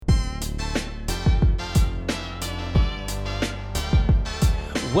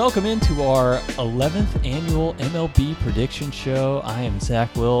Welcome into our 11th annual MLB prediction show. I am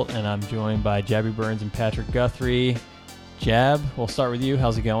Zach Wilt, and I'm joined by Jabby Burns and Patrick Guthrie. Jab, we'll start with you.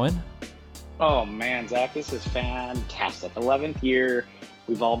 How's it going? Oh, man, Zach, this is fantastic. 11th year.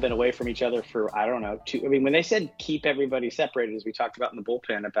 We've all been away from each other for, I don't know, when they said keep everybody separated, as we talked about in the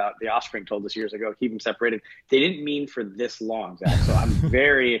bullpen about the offspring told us years ago, keep them separated, they didn't mean for this long, Zach. So I'm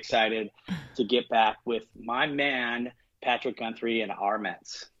very excited to get back with my man, Patrick Guthrie, and our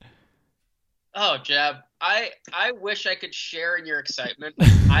Mets. Oh, Jab, I wish I could share in your excitement.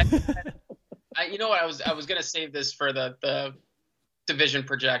 You know what, I was gonna save this for the division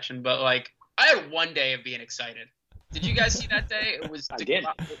projection, but like I had one day of being excited. Did you guys see that day? It was. I did.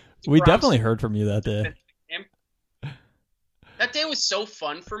 We definitely heard from you that day. That day was so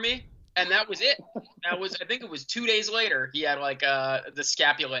fun for me, and that was it. I think it was 2 days later he had like the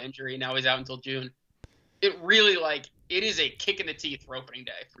scapula injury. Now he's out until June. It really it is a kick in the teeth for opening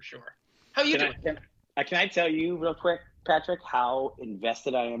day for sure. How you doing? Can I tell you real quick, Patrick, how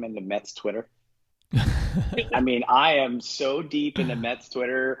invested I am in the Mets Twitter? I mean, I am so deep in the Mets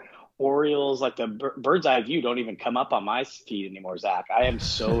Twitter. Orioles, like the bird's eye view, don't even come up on my feed anymore, Zach. I am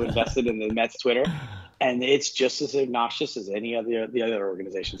so invested in the Mets Twitter, and it's just as obnoxious as any of the other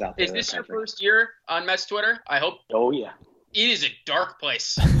organizations out there. Is this your first year on Mets Twitter? I hope. Oh, yeah. It is a dark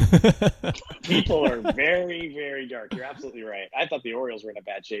place. People are very, very dark. You're absolutely right. I thought the Orioles were in a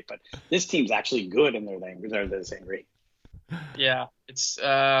bad shape, but this team's actually good in their language. They're this angry. Yeah, it's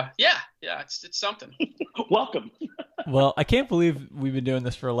it's something. Welcome. Well, I can't believe we've been doing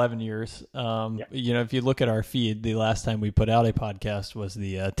this for 11 years. Yep. You know, if you look at our feed, the last time we put out a podcast was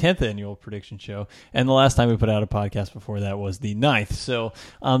the 10th annual prediction show, and the last time we put out a podcast before that was the 9th. So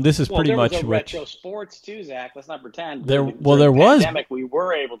this is pretty much there was retro sports too, Zach. Let's not pretend. There During was the pandemic, we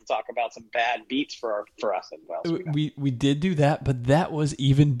were able to talk about some bad beats for us as well. So we did do that, but that was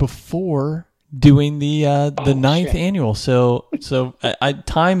even before doing the 9th annual. So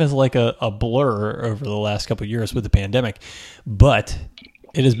time is like a blur over the last couple of years with the pandemic, but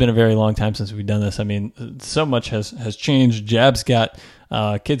it has been a very long time since we've done this. I mean, so much has changed. Jab's got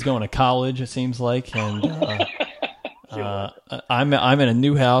kids going to college, it seems like, and I'm in a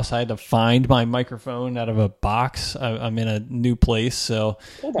new house. I had to find my microphone out of a box. I'm in a new place. So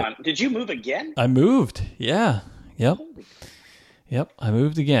hold on, did you move again? I moved. Yeah. Yep, I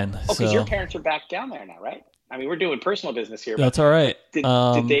moved again. Oh, because your parents are back down there now, right? I mean, we're doing personal business here. That's all right. Did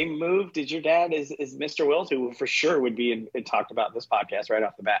they move? Did your dad, is Mr. Wilt, who for sure would be and talked about this podcast right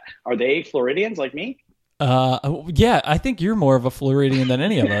off the bat, are they Floridians like me? Yeah, I think you're more of a Floridian than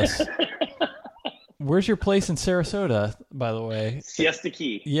any of us. Where's your place in Sarasota, by the way? Siesta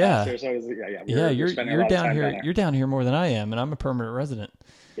Key. Yeah. You're down here. You're down here more than I am, and I'm a permanent resident.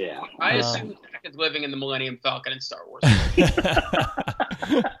 Yeah. I assume Zach is living in the Millennium Falcon in Star Wars.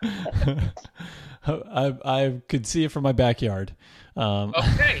 I could see it from my backyard.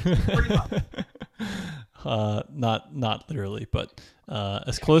 Okay, pretty much. Not literally, but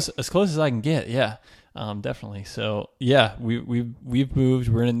as close as I can get. Yeah, definitely. So yeah, we've moved.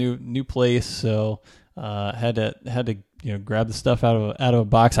 We're in a new place. So had to grab the stuff out of a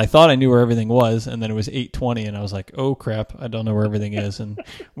box. I thought I knew where everything was, and then it was 8:20, and I was like, oh crap, I don't know where everything is, and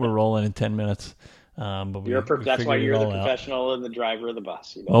we're rolling in 10 minutes. But that's why you're the professional and the driver of the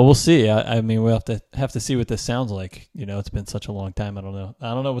bus. Well, we'll see. I mean, we'll have to see what this sounds like. It's been such a long time. I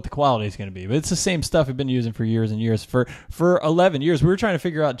don't know what the quality is going to be, but it's the same stuff we've been using for years and years. For 11 years, we were trying to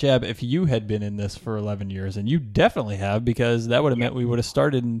figure out, Jab, if you had been in this for 11 years, and you definitely have, because that would have meant we would have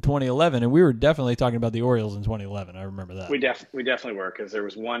started in 2011, and we were definitely talking about the Orioles in 2011. I remember that. We definitely were, because there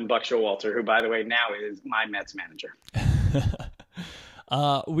was one Buck Showalter, who, by the way, now is my Mets manager.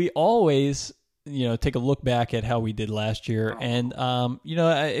 We always take a look back at how we did last year. And,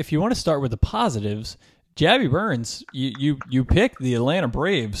 if you want to start with the positives, Jabby Burns, you picked the Atlanta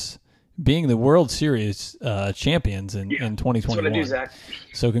Braves being the World Series champions in 2021. That's what I do, Zach.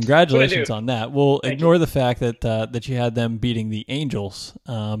 So congratulations on that. We'll ignore the fact that you had them beating the Angels.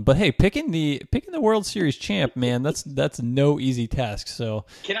 But hey, picking the World Series champ, man, that's no easy task. So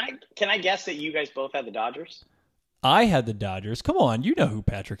can I guess that you guys both had the Dodgers? I had the Dodgers. Come on, you know who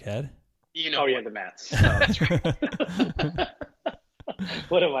Patrick had. The Mets. Oh, that's right.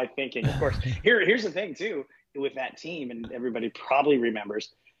 What am I thinking? Of course. Here's the thing too with that team, and everybody probably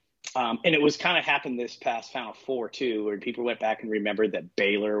remembers. And it was kind of happened this past Final Four too, where people went back and remembered that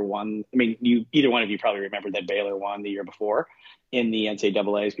Baylor won. I mean, either one of you probably remembered that Baylor won the year before in the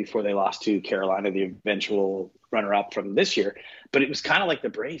NCAAs before they lost to Carolina, the eventual runner-up from this year. But it was kind of like the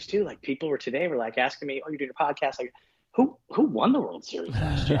Braves too. Like people were like asking me, "Oh, you're doing a podcast?" Like, who won the World Series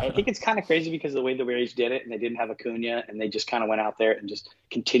last year? I think it's kind of crazy because of the way the Rays did it, and they didn't have Acuna, and they just kind of went out there and just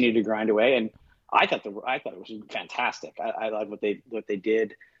continued to grind away. And I thought it was fantastic. I like what they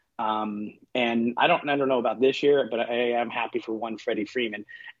did. And I don't know about this year, but I am happy for one Freddie Freeman.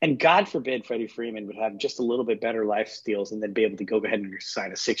 And God forbid Freddie Freeman would have just a little bit better life steals and then be able to go ahead and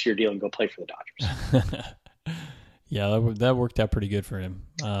sign a 6-year deal and go play for the Dodgers. Yeah, that worked out pretty good for him.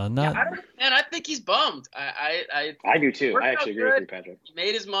 I think he's bummed. I do too. I actually agree with you, Patrick. He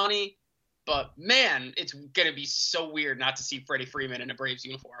made his money, but man, it's gonna be so weird not to see Freddie Freeman in a Braves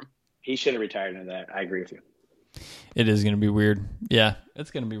uniform. He should have retired into that. I agree with you. It is going to be weird. Yeah,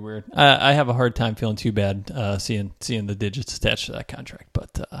 it's going to be weird. I have a hard time feeling too bad seeing the digits attached to that contract,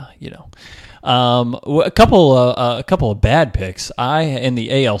 but a couple of bad picks. I in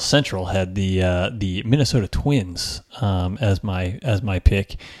the AL Central had the Minnesota Twins as my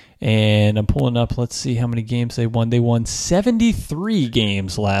pick, and I'm pulling up. Let's see how many games they won. They won 73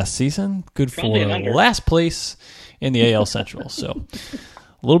 games last season. Good for last place in the AL Central. So.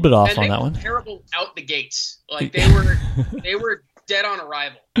 A little bit off on that one. Terrible out the gates. Like they were dead on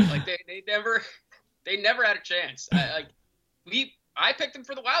arrival. Like they never had a chance. I picked them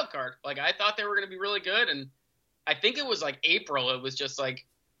for the wild card. Like I thought they were going to be really good, and I think it was like April. It was just like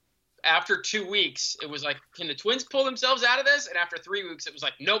after 2 weeks, it was like, can the Twins pull themselves out of this? And after 3 weeks, it was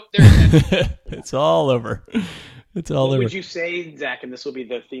like, nope, they're dead. It's all over. It's all over. Would you say, Zach? And this will be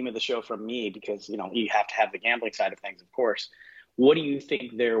the theme of the show from me because you have to have the gambling side of things, of course. What do you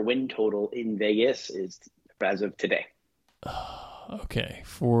think their win total in Vegas is as of today? Okay,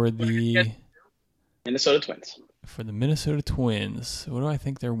 for the Minnesota Twins. For the Minnesota Twins, what do I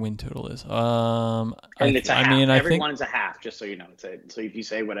think their win total is? It's a half. Everyone's a half, just so you know. So if you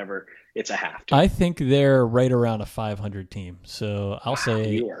say whatever, it's a half. I think they're right around a 500 team. So I'll say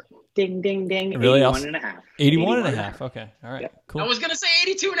you are. Ding, ding, ding. Really? 81 and a half. 81 and a half. Okay. All right. Yep. Cool. I was going to say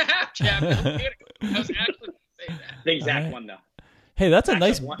 82 and a half, Jeff. I was actually going to say that. The exact one, though. Hey, that's a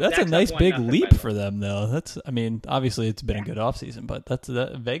nice big leap for them, though. Obviously it's been a good offseason, but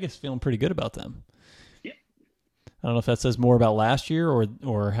Vegas feeling pretty good about them. Yeah. I don't know if that says more about last year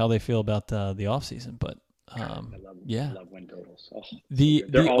or how they feel about the offseason, but I love win totals. Oh,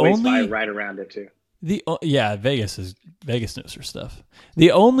 they're always right around it too. Vegas knows their stuff.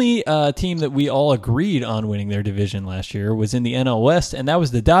 The only team that we all agreed on winning their division last year was in the NL West, and that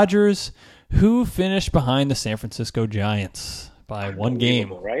was the Dodgers, who finished behind the San Francisco Giants by one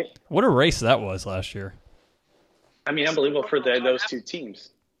game. Right? What a race that was last year. I mean, unbelievable for those two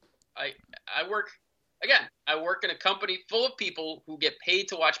teams. I work in a company full of people who get paid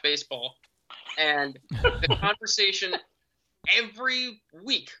to watch baseball, and the conversation every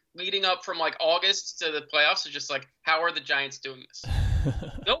week leading up from like August to the playoffs is just like, how are the Giants doing this?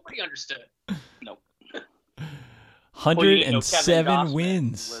 Nobody understood. Nope. 107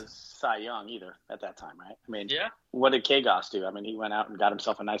 wins. Was Cy Young either at that time, right? I mean, yeah. What did K Goss do? I mean, he went out and got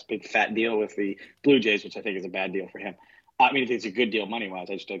himself a nice big fat deal with the Blue Jays, which I think is a bad deal for him. I mean, it's a good deal money-wise.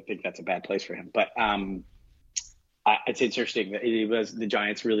 I just don't think that's a bad place for him. But it's interesting that the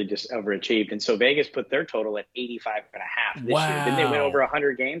Giants really just overachieved. And so Vegas put their total at 85 and a half this year. Didn't they win over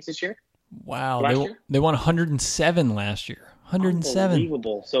 100 games this year? Wow. They won 107 last year. 107.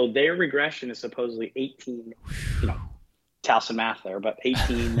 Unbelievable. So their regression is supposedly 18, Towson math there, but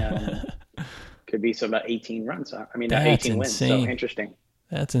 18 could be about 18 runs. I mean, 18 wins. So interesting.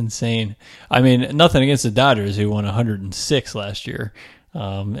 That's insane. I mean, nothing against the Dodgers, who won 106 last year,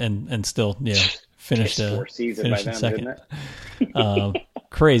 and still, finished second.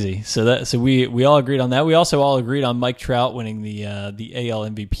 Crazy. So we all agreed on that. We also all agreed on Mike Trout winning the AL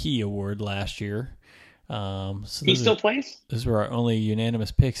MVP award last year. He still plays? Those were our only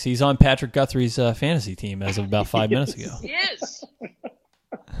unanimous picks. He's on Patrick Guthrie's fantasy team as of about 5 minutes ago. Yes.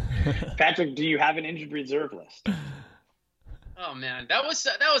 Patrick, do you have an injured reserve list? Oh man, that was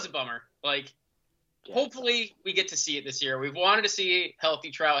a bummer. Like, hopefully we get to see it this year. We've wanted to see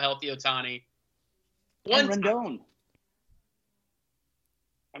healthy Trout, healthy Ohtani. And Rendon.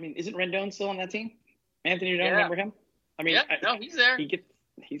 I mean, isn't Rendon still on that team? Anthony Rendon, remember him? I mean, he's there.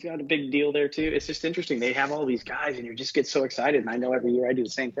 He's got a big deal there too. It's just interesting. They have all these guys, and you just get so excited. And I know every year I do the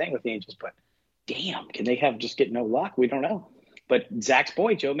same thing with the Angels, but damn, can they just get no luck? We don't know. But Zach's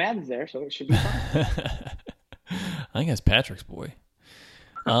boy, Joe Madden's there, so it should be fine. I think that's Patrick's boy.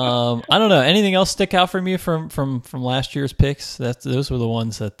 I don't know. Anything else stick out for me from last year's picks? Those were the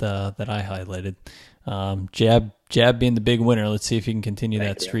ones that I highlighted. Jab being the big winner. Let's see if he can continue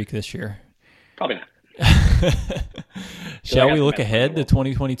that streak this year. Probably not. Shall we look ahead to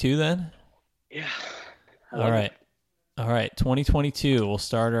 2022 then? Yeah. All right. 2022. We'll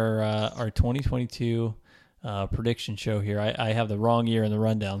start our 2022 prediction show here. I have the wrong year in the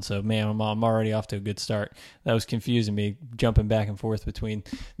rundown, so man, I'm already off to a good start. That was confusing me, jumping back and forth between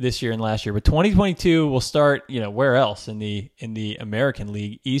this year and last year. But 2022 will start, where else in the American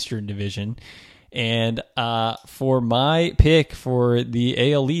League Eastern Division. And for my pick for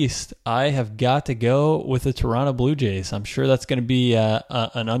the AL East, I have got to go with the Toronto Blue Jays. I'm sure that's going to be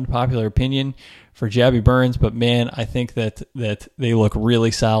an unpopular opinion for Jabby Burns, but man, I think that they look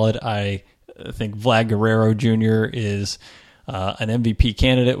really solid. I think Vlad Guerrero Jr. is an MVP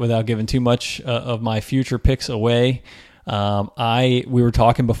candidate without giving too much of my future picks away. We were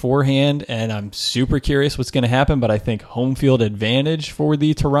talking beforehand, and I'm super curious what's going to happen, but I think home field advantage for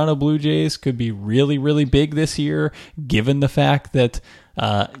the Toronto Blue Jays could be really, really big this year, given the fact that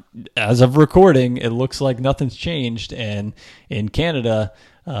as of recording, it looks like nothing's changed. And in Canada,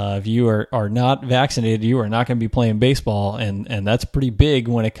 if you are not vaccinated, you are not going to be playing baseball, and that's pretty big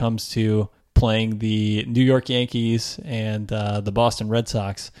when it comes to playing the New York Yankees and the Boston Red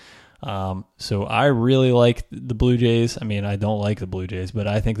Sox. So I really like the Blue Jays. I mean, I don't like the Blue Jays, but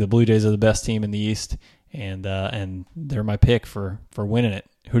I think the Blue Jays are the best team in the East, and they're my pick for winning it.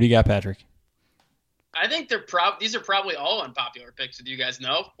 Who do you got, Patrick? I think these are probably all unpopular picks. Did you guys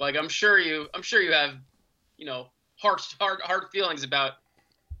know? Like, I'm sure you have, hard feelings about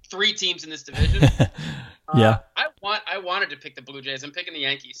 3 teams in this division. Yeah. I wanted to pick the Blue Jays. I'm picking the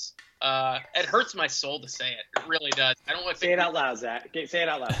Yankees. It hurts my soul to say it. It really does. I don't like say it out loud, Zach. Say it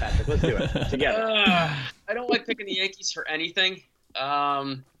out loud, Patrick. Let's do it together. I don't like picking the Yankees for anything.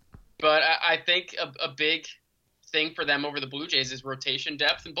 But I think a big thing for them over the Blue Jays is rotation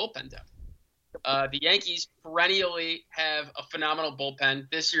depth and bullpen depth. The Yankees perennially have a phenomenal bullpen.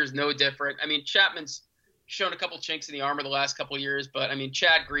 This year's no different. I mean, Chapman's shown a couple chinks in the armor the last couple of years, but I mean,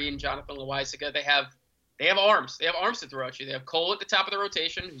 Chad Green, Jonathan Loaisiga, they have arms. They have arms to throw at you. They have Cole at the top of the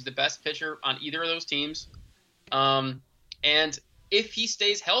rotation, who's the best pitcher on either of those teams. And if he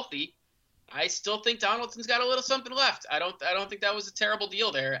stays healthy, I still think Donaldson's got a little something left. I don't think that was a terrible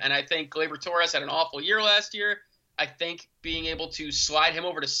deal there. And I think Gleyber Torres had an awful year last year. I think being able to slide him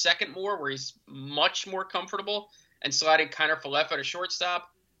over to second more, where he's much more comfortable, and sliding Kiner Falefa to shortstop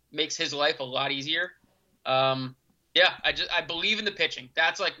makes his life a lot easier. I believe in the pitching.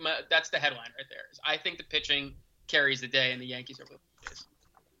 That's the headline right there. I think the pitching carries the day, and the Yankees are the Jays.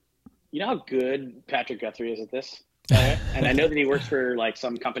 You know how good Patrick Guthrie is at this? And I know that he works for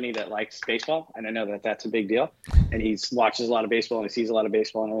some company that likes baseball, and I know that that's a big deal. And he watches a lot of baseball, and he sees a lot of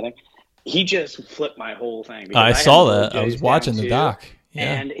baseball and everything. He just flipped my whole thing. I saw that. I was watching the doc.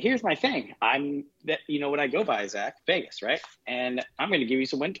 Yeah. And here's my thing. What I go by, Zach, Vegas, right? And I'm going to give you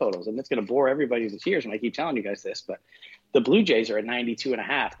some win totals, and it's going to bore everybody to tears when I keep telling you guys this, but the Blue Jays are at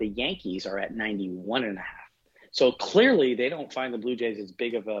 92.5. The Yankees are at 91.5. So clearly they don't find the Blue Jays as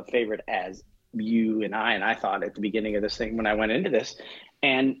big of a favorite as you and I thought at the beginning of this thing when I went into this.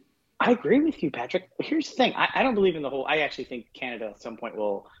 And I agree with you, Patrick. Here's the thing. I don't believe in I actually think Canada at some point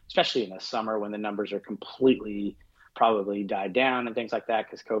will, especially in the summer when the numbers are completely probably died down and things like that,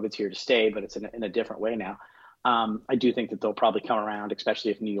 because COVID's here to stay, but it's in a different way now. I do think that they'll probably come around,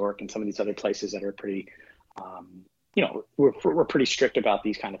 especially if New York and some of these other places that are pretty, we're pretty strict about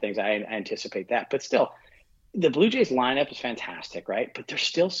these kind of things. I anticipate that. But still, the Blue Jays lineup is fantastic, right? But they're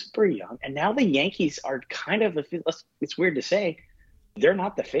still super young. And now the Yankees are kind of, it's weird to say, they're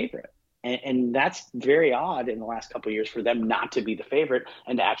not the favorite. And that's very odd in the last couple of years for them not to be the favorite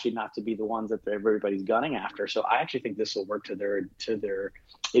and to actually not to be the ones that everybody's gunning after. So I actually think this will work to their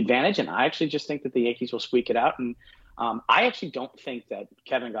advantage. And I actually just think that the Yankees will squeak it out. And I actually don't think that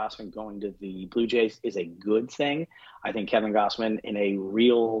Kevin Gausman going to the Blue Jays is a good thing. I think Kevin Gausman in a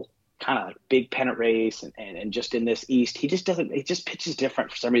real kind of big pennant race and just in this East, he just pitches different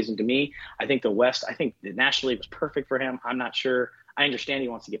for some reason to me. I think the West, I think the National League was perfect for him. I'm not sure. I understand he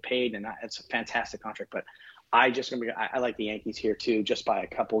wants to get paid, and it's a fantastic contract. But I like the Yankees here too, just by a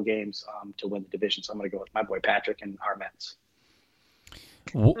couple games to win the division. So I'm going to go with my boy Patrick and our Mets.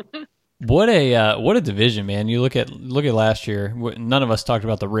 What a division, man! You look at last year. None of us talked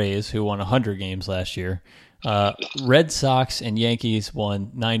about the Rays, who won 100 games last year. Red Sox and Yankees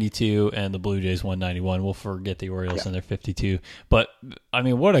won 92, and the Blue Jays won 91. We'll forget the Orioles and their 52. But I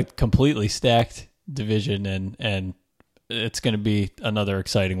mean, what a completely stacked division, and it's going to be another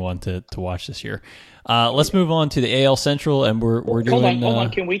exciting one to watch this year. Let's move on to the AL Central, and we're doing. Hold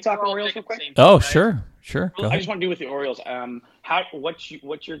on. Can we talk Orioles real quick? Oh, sure. Go I ahead. just want to do with the Orioles.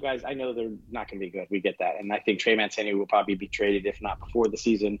 What's your guys? I know they're not going to be good. We get that, and I think Trey Mancini will probably be traded, if not before the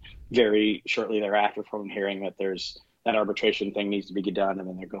season, very shortly thereafter. From hearing that there's that arbitration thing needs to be done, and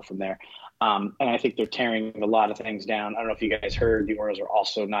then they go from there. And I think they're tearing a lot of things down. I don't know if you guys heard the Orioles are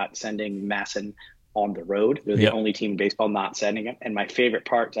also not sending Masson on the road. They're the Yep. only team in baseball not sending them. And my favorite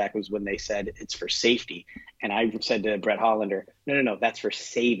part, Zach, was when they said it's for safety. And I said to Brett Hollander, no, that's for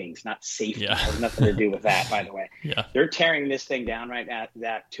savings, not safety. Yeah. It has nothing to do with that, by the way. Yeah. They're tearing this thing down right at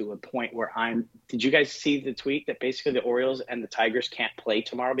that to a point where did you guys see the tweet that basically the Orioles and the Tigers can't play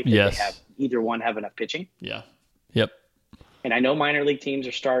tomorrow because Yes. either one have enough pitching? Yeah. Yep. And I know minor league teams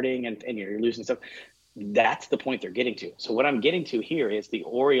are starting and you're losing stuff. That's the point they're getting to. So what I'm getting to here is the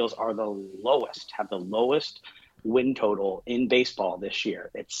Orioles have the lowest win total in baseball this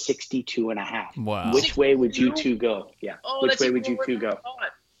year. It's 62.5. Wow. Which way would you two go? Yeah. Oh, Which that's way even would you lower two than I go?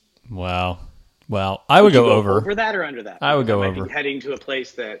 thought. Wow. I would you go over. Over that or under that? I would go might be over. heading to a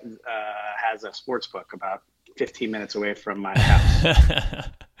place that has a sports book about 15 minutes away from my house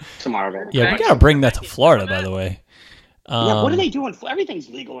tomorrow. Yeah, we got to bring that to Florida, by the way. Yeah, what are they doing? Everything's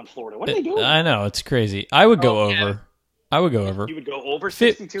legal in Florida. What are they doing? I know, it's crazy. I would go yeah. over. I would go over. You would go over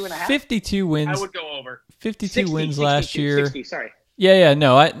 62.5? 52 wins. I would go over. 52 wins last year. 60, sorry. Yeah,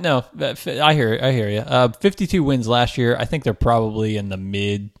 no, I hear you. 52 wins last year. I think they're probably in the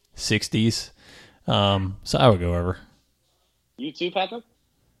mid 60s. So I would go over. You too, Patrick?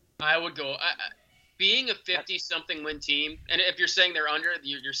 I would go. Being a 50-something win team, and if you're saying they're under,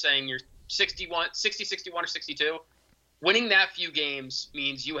 you're saying you're 60, 61, or 62. Winning that few games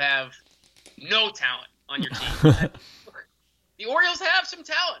means you have no talent on your team. The Orioles have some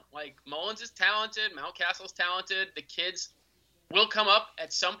talent. Like, Mullins is talented. Mountcastle's talented. The kids will come up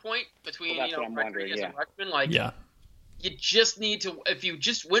at some point between, Well, that's what I'm wondering, Rodriguez yeah. and Rutschman. Like, Yeah. you just need to – if you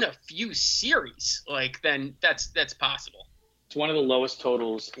just win a few series, like, then that's possible. It's one of the lowest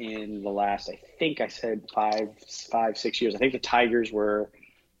totals in the last, I think I said 6 years. I think the Tigers were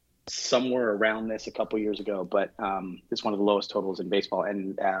somewhere around this a couple years ago, but it's one of the lowest totals in baseball.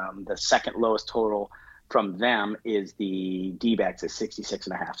 And the second lowest total from them is the D-backs at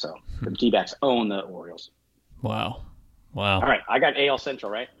 66.5. So the D-backs own the Orioles. Wow. All right, I got AL Central,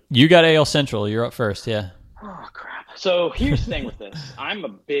 right? You got AL Central. You're up first, yeah. Oh, crap. So here's the thing with this. I'm a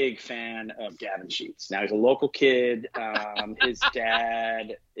big fan of Gavin Sheets. Now, he's a local kid. His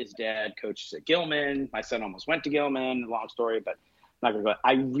dad coaches at Gilman. My son almost went to Gilman. Long story, but I'm not going to go.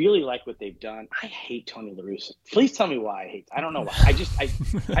 I really like what they've done. I hate Tony La Russa. Please tell me why I hate. I don't know why.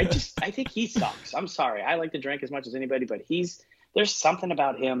 I think he sucks. I'm sorry. I like to drink as much as anybody, but there's something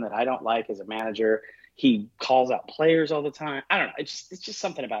about him that I don't like as a manager. He calls out players all the time. I don't know. It's just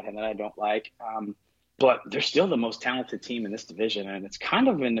something about him that I don't like. But they're still the most talented team in this division, and it's kind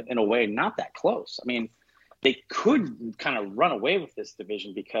of in a way not that close. I mean, they could kind of run away with this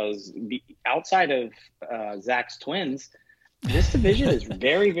division because outside of Zach's Twins, this division is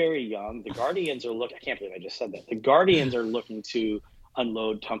very, very young. The Guardians are I can't believe I just said that. The Guardians are looking to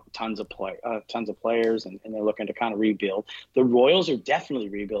unload tons of players, and they're looking to kind of rebuild. The Royals are definitely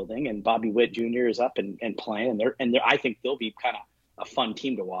rebuilding, and Bobby Witt Jr. is up and playing, and I think they'll be kind of a fun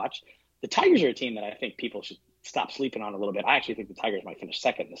team to watch. The Tigers are a team that I think people should stop sleeping on a little bit. I actually think the Tigers might finish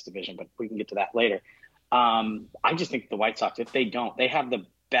second in this division, but we can get to that later. I just think the White Sox, if they don't, they have the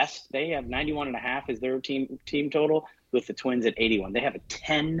best. They have 91.5 as their team total, with the Twins at 81. They have a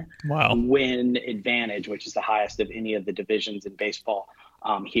 10 win advantage, which is the highest of any of the divisions in baseball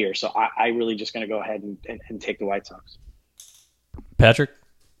here. So I really just going to go ahead and take the White Sox. Patrick?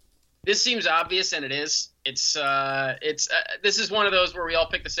 This seems obvious, and it is. It's this is one of those where we all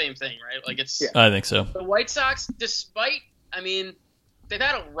pick the same thing, right? Like I think so. The White Sox, despite, they've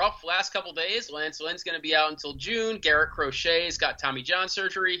had a rough last couple days. Lance Lynn's going to be out until June. Garrett Crochet's got Tommy John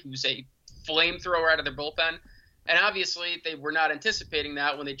surgery, who's a flamethrower out of their bullpen. And obviously, they were not anticipating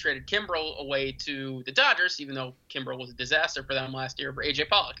that when they traded Kimbrel away to the Dodgers, even though Kimbrel was a disaster for them last year for A.J.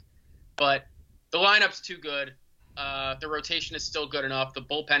 Pollock. But the lineup's too good. The rotation is still good enough. The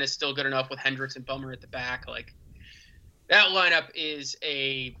bullpen is still good enough with Hendricks and Bummer at the back. Like, that lineup is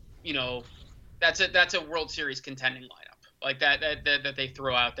that's a World Series contending lineup. Like that they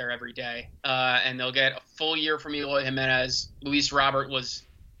throw out there every day. And they'll get a full year from Eloy Jimenez. Luis Robert was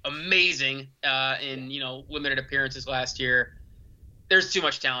amazing in limited appearances last year. There's too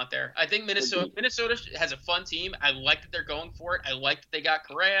much talent there. I think Minnesota has a fun team. I like that they're going for it. I like that they got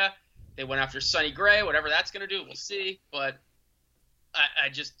Correa. They went after Sonny Gray. Whatever that's going to do, we'll see. But I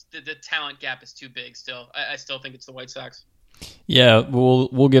just the talent gap is too big still. I still think it's the White Sox. Yeah,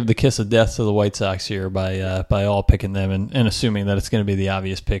 we'll give the kiss of death to the White Sox here by all picking them and assuming that it's going to be the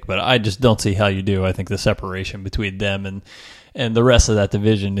obvious pick. But I just don't see how you do. I think the separation between them and the rest of that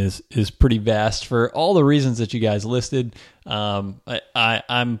division is pretty vast for all the reasons that you guys listed. I'm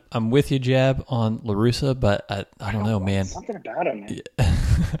with you, Jab, on La Russa, but I don't know, man. Something about him,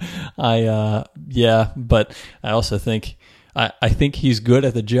 man. But I also think I think he's good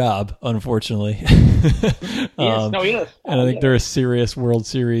at the job, unfortunately. He is. No, he is. And I think they're a serious World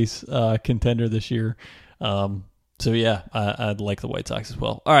Series contender this year. So yeah, I'd like the White Sox as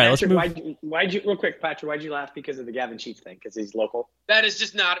well. All right, Patrick, let's move. Why'd you real quick, Patrick? Why'd you laugh because of the Gavin Sheets thing? Because he's local. That is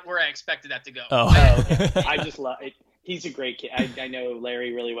just not where I expected that to go. Oh, Okay. I just love it. He's a great kid. I know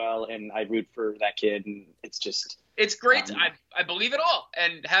Larry really well, and I root for that kid, and it's just. It's great. I believe it all,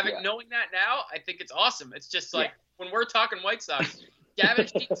 and knowing that now, I think it's awesome. It's just like when we're talking White Sox, Gavin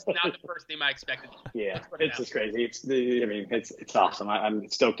Sheets is not the first name I expected. Yeah, it's just crazy. It's awesome. I'm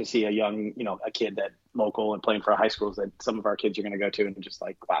stoked to see a young, a kid that local and playing for high schools that some of our kids are going to go to, and just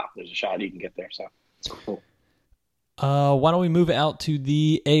like, wow, there's a shot you can get there. So it's cool. Why don't we move out to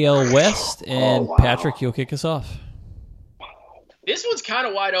the AL West, and wow. Patrick, you'll kick us off. This one's kind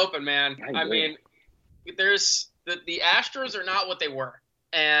of wide open, man. I mean, there's the Astros are not what they were,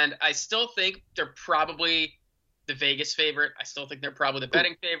 and I still think they're probably the Vegas favorite. I still think they're probably the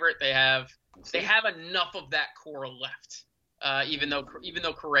betting favorite. They have enough of that core left. Even though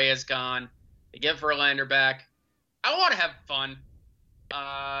Correa's gone, they get Verlander back. I want to have fun.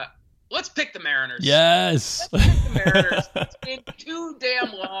 Let's pick the Mariners. Yes. Let's pick the Mariners. It's been too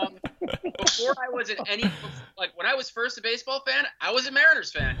damn long. Before I was when I was first a baseball fan, I was a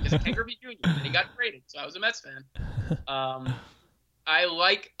Mariners fan because of Ken Griffey Jr. and he got traded, so I was a Mets fan. I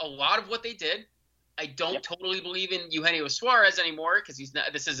like a lot of what they did. I don't totally believe in Eugenio Suarez anymore because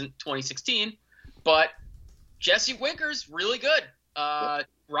this isn't 2016, but Jesse Winker's really good.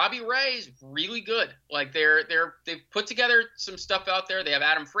 Robbie Ray's really good. Like they've put together some stuff out there. They have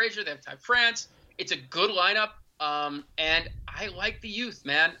Adam Frazier, they have Ty France. It's a good lineup. And I like the youth,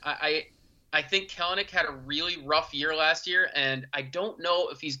 man. I think Kelenic had a really rough year last year, and I don't know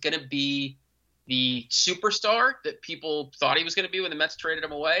if he's going to be the superstar that people thought he was going to be when the Mets traded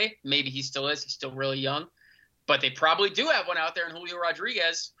him away. Maybe he still is. He's still really young. But they probably do have one out there in Julio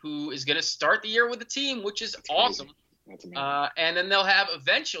Rodriguez, who is going to start the year with the team, which is awesome. That's amazing. And then they'll have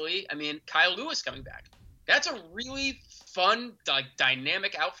eventually, Kyle Lewis coming back. That's a really fun,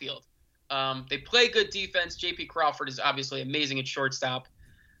 dynamic outfield. They play good defense. J.P. Crawford is obviously amazing at shortstop.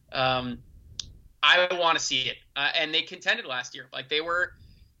 I want to see it. And they contended last year. Like they were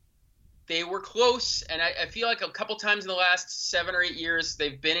close, and I feel like a couple times in the last 7 or 8 years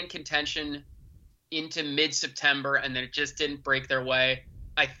they've been in contention into mid-September, and then it just didn't break their way.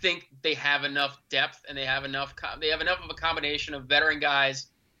 I think they have enough depth, and they have enough of a combination of veteran guys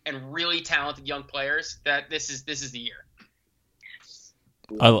and really talented young players that this is the year.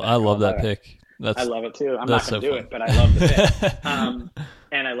 I love that pick. I love it too. I'm not going to do it, but I love the pick.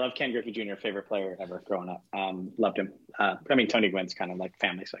 And I love Ken Griffey Jr., favorite player ever growing up. Loved him. Tony Gwynn's kind of like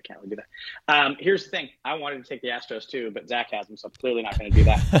family, so I can't really do that. Here's the thing. I wanted to take the Astros too, but Zach has them, so I'm clearly not going to do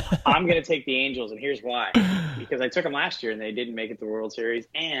that. I'm going to take the Angels, and here's why. Because I took them last year, and they didn't make it to the World Series.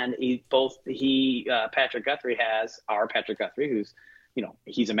 And Patrick Guthrie Patrick Guthrie, who's,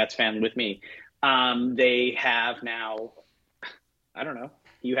 he's a Mets fan with me. They have now, I don't know.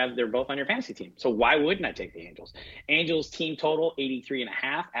 They're both on your fantasy team. So why wouldn't I take the Angels? Angels team total 83.5,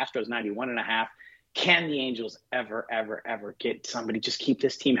 Astros 91.5. Can the Angels ever get somebody? Just keep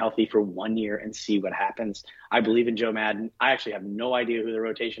this team healthy for 1 year and see what happens. I believe in Joe Madden. I actually have no idea who the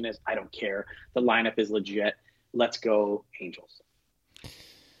rotation is. I don't care. The lineup is legit. Let's go Angels.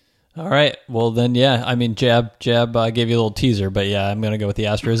 All right. Well, then, yeah. Jab gave you a little teaser, but yeah, I'm going to go with the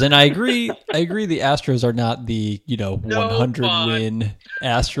Astros. And I agree. The Astros are not the 100-win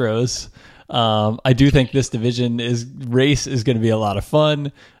Astros. I do think this division race is going to be a lot of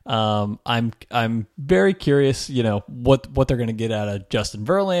fun. I'm very curious, what they're going to get out of Justin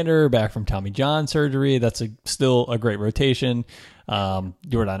Verlander back from Tommy John surgery. That's still a great rotation.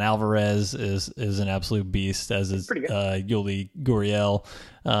 Yordan Alvarez is an absolute beast, as is Yuli Gurriel.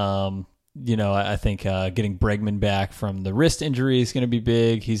 I think getting Bregman back from the wrist injury is going to be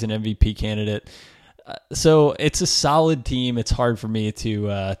big. He's an MVP candidate. So it's a solid team. It's hard for me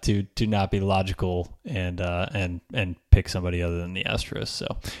to not be logical and pick somebody other than the Astros. So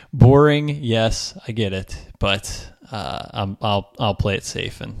boring, yes, I get it, but I'll play it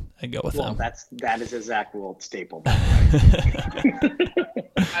safe and go with them. That is a Zach Wold staple. I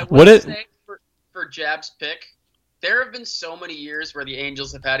would say for Jab's pick, there have been so many years where the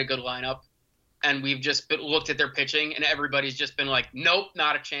Angels have had a good lineup, and we've just looked at their pitching, and everybody's just been like, nope,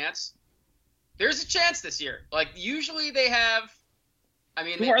 not a chance. There's a chance this year. Like, usually they have –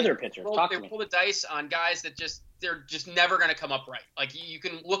 who are their pitchers? They pull the dice on guys that they're just never going to come up right. Like, you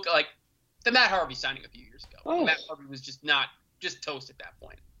can look like the Matt Harvey signing a few years ago. Oh. Matt Harvey was just toast at that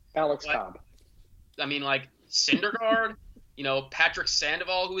point. Alex Cobb. Syndergaard, Patrick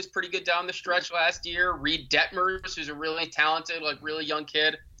Sandoval, who was pretty good down the stretch last year, Reed Detmers, who's a really talented, like really young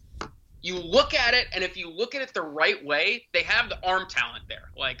kid. You look at it, and if you look at it the right way, they have the arm talent there.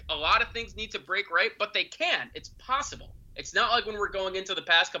 Like, a lot of things need to break right, but they can. It's possible. It's not like when we're going into the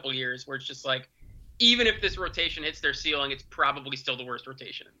past couple of years where it's just like, even if this rotation hits their ceiling, it's probably still the worst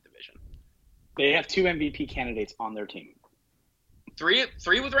rotation in the division. They have 2 MVP candidates on their team. Three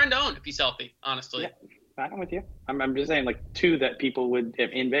with Rendon, if he's healthy, honestly. Yeah, I'm with you. I'm just saying, like, 2 that people would,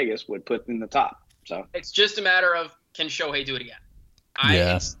 in Vegas, would put in the top. So it's just a matter of, can Shohei do it again?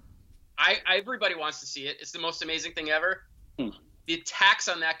 Everybody wants to see it. It's the most amazing thing ever. The attacks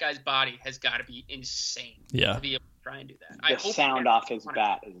on that guy's body has got to be insane. Yeah. To be able to try and do that. The sound off his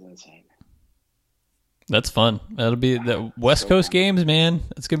bat is insane. That's fun. That'll be the West Coast games, man.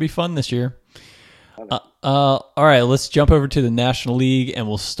 It's going to be fun this year. All right, let's jump over to the National League, and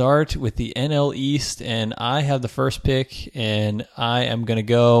we'll start with the NL East. And I have the first pick, and I am going to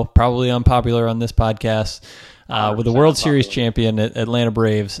go, probably unpopular on this podcast, with the World Series champion Atlanta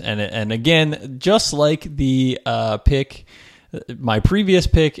Braves. And again, just like the pick, my previous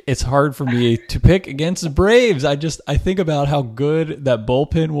pick, it's hard for me to pick against the Braves. I think about how good that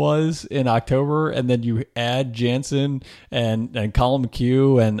bullpen was in October, and then you add Jansen and Colin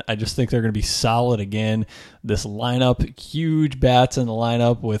McHugh, and I just think they're going to be solid again. This lineup, huge bats in the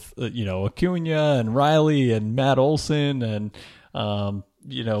lineup with Acuna and Riley and Matt Olson and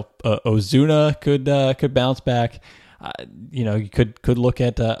Ozuna could bounce back. You could look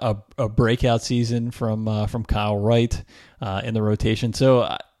at a breakout season from Kyle Wright in the rotation.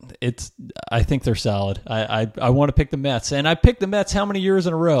 So I think they're solid. I want to pick the Mets, and I picked the Mets how many years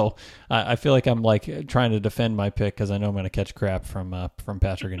in a row? I feel like I'm like trying to defend my pick because I know I'm going to catch crap from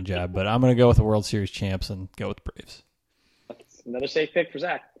Patrick and Jab, but I'm going to go with the World Series champs and go with the Braves. That's another safe pick for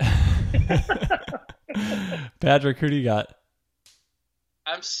Zach. Patrick, who do you got?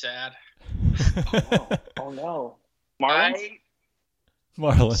 I'm sad. Oh no. Marlins?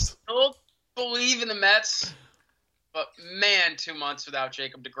 Marlins. Still believe in the Mets, but man, 2 months without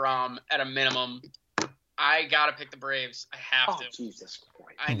Jacob deGrom at a minimum. I gotta pick the Braves. I have to. Jesus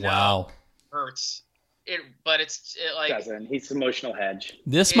Christ! I know. Wow. It hurts. But it's like doesn't. He's the emotional hedge.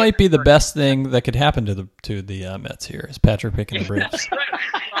 This might be the best thing that could happen to the Mets here is Patrick picking the Braves.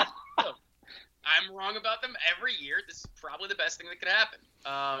 Right. I'm wrong about them every year. This is probably the best thing that could happen.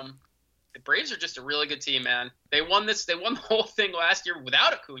 The Braves are just a really good team, man. They won the whole thing last year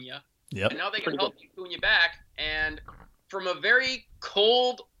without Acuna. Yep. And now they can help Acuna back. And from a very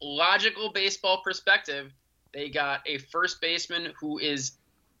cold, logical baseball perspective, they got a first baseman who is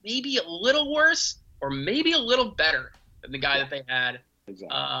maybe a little worse or maybe a little better than the guy that they had.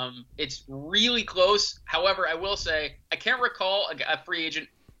 Exactly. It's really close. However, I will say I can't recall a free agent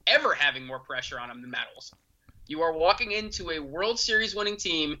ever having more pressure on him than Matt Olson. You are walking into a World Series winning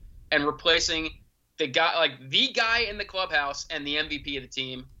team and replacing the guy in the clubhouse and the MVP of the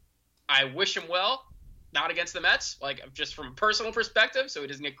team. I wish him well, not against the Mets, like just from a personal perspective, so he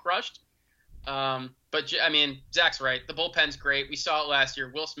doesn't get crushed. But I mean, Zach's right. The bullpen's great. We saw it last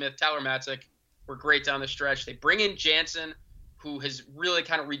year. Will Smith, Tyler Matzik were great down the stretch. They bring in Jansen, who has really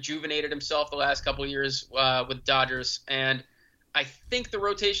kind of rejuvenated himself the last couple of years with Dodgers. And I think the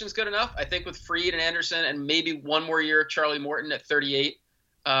rotation's good enough. I think with Fried and Anderson and maybe one more year, Charlie Morton at 38,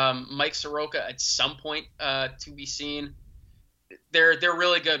 Mike Soroka at some point to be seen. They're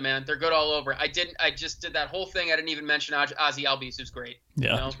really good, man. They're good all over. I just did that whole thing. I didn't even mention Ozzy Albies, who's great.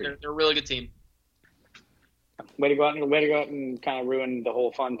 Yeah, they're a really good team. Way to go out and kind of ruin the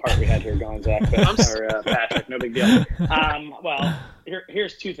whole fun part we had here going, Zach. Or Patrick, no big deal. Well,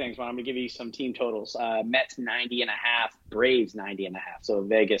 here's 2 things. Well, I'm going to give you some team totals. Mets 90.5, Braves 90.5. So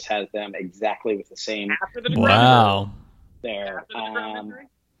Vegas has them exactly with the same. Wow. There.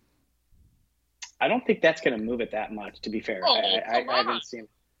 I don't think that's going to move it that much, to be fair. I haven't seen.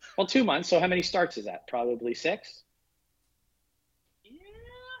 Well, 2 months. So how many starts is that? Probably 6? Yeah.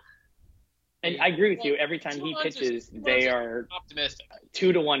 And I agree with you. Every time he pitches, they are optimistic.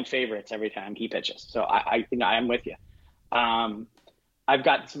 2-1 favorites every time he pitches. So I think I'm with you. I've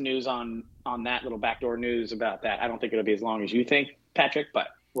got some news on that, little backdoor news about that. I don't think it'll be as long as you think, Patrick, but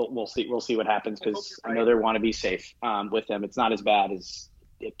we'll see. We'll see what happens because I know they want to be safe with them. It's not as bad as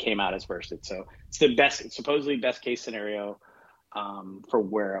it came out as first. So it's the supposedly best case scenario for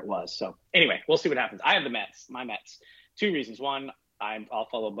where it was. So anyway, we'll see what happens. I have my Mets. 2 reasons. One, I'll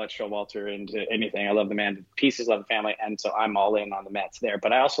follow Butch Showalter into anything. I love the man to pieces, love the family, and so I'm all in on the Mets there.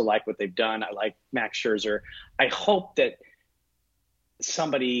 But I also like what they've done. I like Max Scherzer. I hope that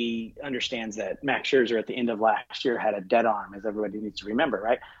somebody understands that Max Scherzer at the end of last year had a dead arm, as everybody needs to remember,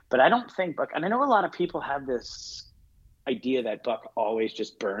 right? But I don't think, and I know a lot of people have this idea that Buck always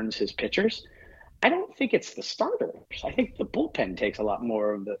just burns his pitchers. I don't think it's the starters. I think the bullpen takes a lot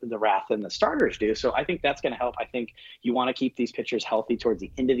more of the wrath than the starters do. So I think that's going to help. I think you want to keep these pitchers healthy towards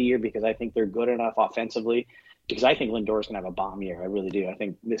the end of the year because I think they're good enough offensively. Because I think Lindor's going to have a bomb year. I really do. I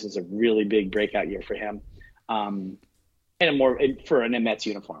think this is a really big breakout year for him. And for an Mets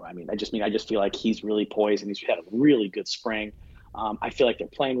uniform. I just feel like he's really poised and he's had a really good spring. I feel like they're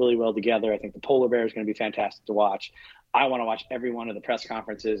playing really well together. I think the Polar Bear is going to be fantastic to watch. I want to watch every one of the press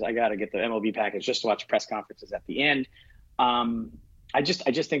conferences. I got to get the MLB package just to watch press conferences at the end. I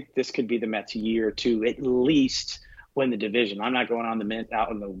just think this could be the Mets year to at least win the division. I'm not going on the mint out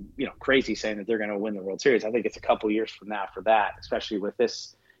in the crazy saying that they're going to win the World Series. I think it's a couple years from now for that, especially with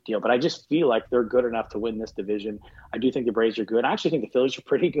this deal. But I just feel like they're good enough to win this division. I do think the Braves are good. I actually think the Phillies are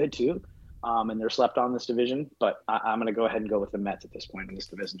pretty good too, and they're slept on this division. But I'm going to go ahead and go with the Mets at this point in this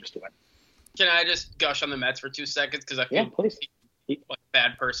division just to win. Can I just gush on the Mets for 2 seconds? Because I feel please. like a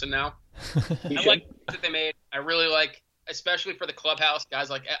bad person now. I like that they made. I really like, especially for the clubhouse guys.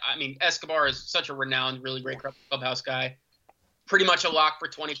 Like, Escobar is such a renowned, really great clubhouse guy. Pretty much a lock for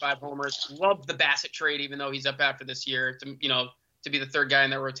 25 homers. Love the Bassett trade, even though he's up after this year. To be the third guy in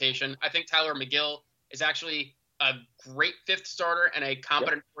their rotation. I think Tyler McGill is actually a great fifth starter and a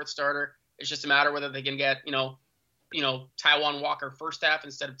competent fourth starter. It's just a matter whether they can get Taijuan Walker first half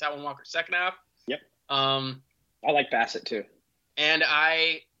instead of Taijuan Walker second half. Yep. I like Bassett too. And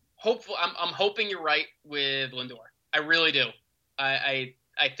I'm hoping you're right with Lindor. I really do. I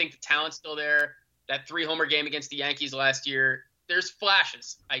think the talent's still there. That 3-homer game against the Yankees last year, there's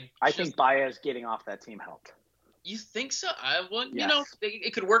flashes. I think Baez getting off that team helped. You think so? Yes.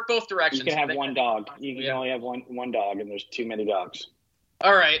 It could work both directions. You can have one dog. You can only have one dog, and there's too many dogs.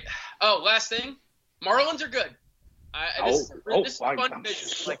 All right. Oh, last thing. Marlins are good. This is a fun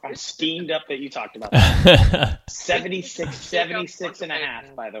division. I'm steamed up that you talked about that. 76 and a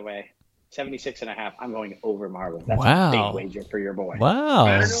half, by the way. 76 and a half. I'm going over Marlins. That's a big wager for your boy. Wow.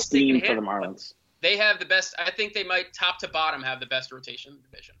 I'm steamed for the Marlins. They have the best. I think they might, top to bottom, have the best rotation in the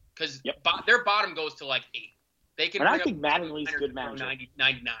division. Because their bottom goes to like 8. They can. And I think Mattingly's good manager.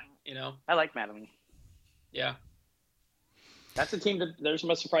 99, I like Mattingly. Yeah. That's a team that there's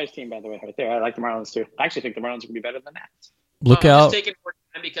a surprise team, by the way, right there. I like the Marlins too. I actually think the Marlins are going to be better than that. Look out! Just taking more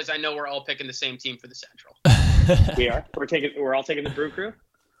time because I know we're all picking the same team for the Central. We are. We're all taking the Brew Crew.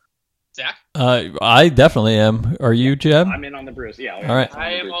 Zach? I definitely am. Are you, Jeb? I'm in on the Brewers. Yeah. All right.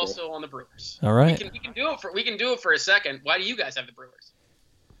 I am also on the Brewers. All right. We can do it for a second. Why do you guys have the Brewers?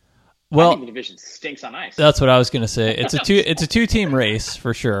 Well, I think the division stinks on ice. That's what I was going to say. It's a two-team race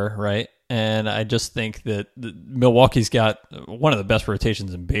for sure, right? And I just think that Milwaukee's got one of the best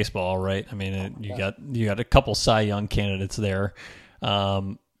rotations in baseball, right? I mean, you got a couple Cy Young candidates there.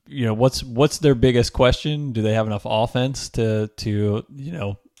 What's their biggest question? Do they have enough offense to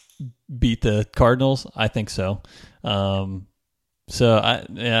beat the Cardinals? I think so. I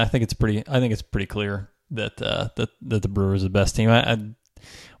think it's pretty clear that the Brewers are the best team.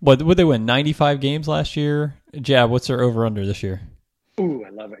 What would they win? 95 games last year? Jab, what's their over/under this year? Ooh, I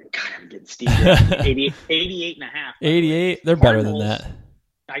love it. God, I'm getting steamed. 88 and a half. 88? They're better than that.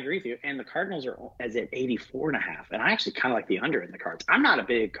 I agree with you. And the Cardinals are at 84 and a half. And I actually kind of like the under in the Cards. I'm not a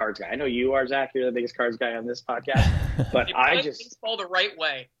big Cards guy. I know you are, Zach. You're the biggest Cards guy on this podcast. But I just baseball the right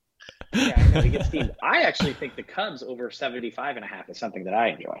way. Yeah, I know, he gets steamed. I actually think the Cubs over 75 and a half is something that I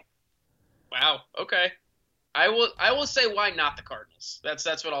enjoy. Wow. Okay. I will say why not the Cardinals. That's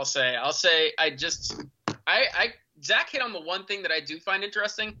what I'll say. I'll say Zach hit on the one thing that I do find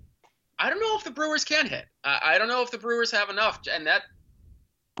interesting. I don't know if the Brewers can hit. I don't know if the Brewers have enough, and that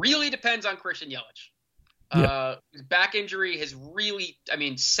really depends on Christian Yelich. His back injury has really,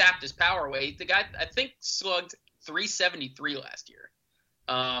 sapped his power away. The guy, I think, slugged 373 last year.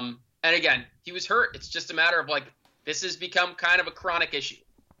 And again, he was hurt. It's just a matter of this has become kind of a chronic issue.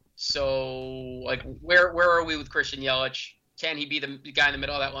 So, where are we with Christian Yelich? Can he be the guy in the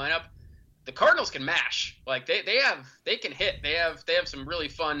middle of that lineup? The Cardinals can mash. They can hit. They have some really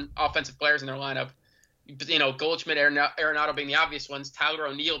fun offensive players in their lineup. Goldschmidt, Arenado being the obvious ones. Tyler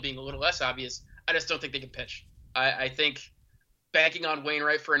O'Neill being a little less obvious. I just don't think they can pitch. I think banking on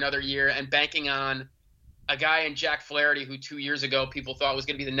Wainwright for another year and banking on a guy in Jack Flaherty who 2 years ago people thought was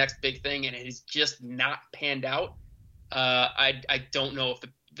going to be the next big thing and it has just not panned out. I don't know if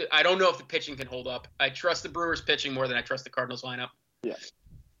the pitching can hold up. I trust the Brewers pitching more than I trust the Cardinals lineup. Yeah.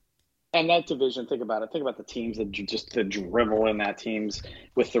 And that division, think about it. Think about the teams that just the drivel in that teams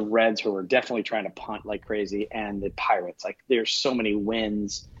with the Reds who are definitely trying to punt like crazy and the Pirates. There's so many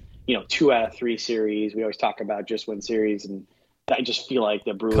wins, 2 out of 3 series. We always talk about just win series and I just feel like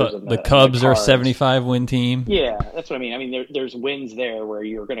the Brewers and the Cubs are a Cards, 75 win team. Yeah, that's what I mean. I mean, there's wins there where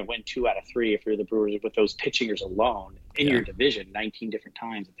you're going to win 2 out of 3 if you're the Brewers with those pitchingers alone in your division, 19 different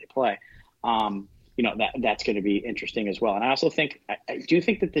times that they play. That's going to be interesting as well. And I also think, I do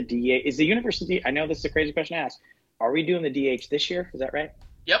think that the DH is the university. I know this is a crazy question to ask. Are we doing the DH this year? Is that right?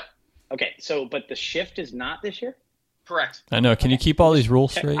 Yep. Okay. But the shift is not this year? Correct. I know. Can you keep all these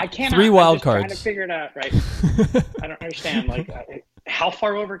rules straight? I cannot. 3 wild I'm just cards. Trying to figure it out, right? I don't understand. Like, how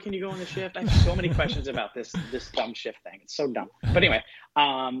far over can you go in the shift? I have so many questions about this dumb shift thing. It's so dumb. But anyway,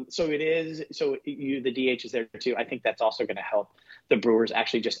 so it is. So the DH is there too. I think that's also going to help the Brewers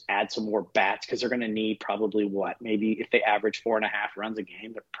actually just add some more bats because they're going to need probably maybe if they average 4.5 runs a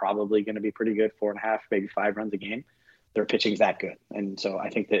game, they're probably going to be pretty good. 4.5, maybe 5 runs a game. Their pitching's that good, and so I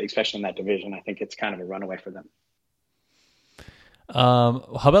think that especially in that division, I think it's kind of a runaway for them. How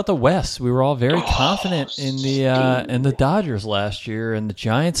about the West? We were all very confident in the Dodgers last year, and the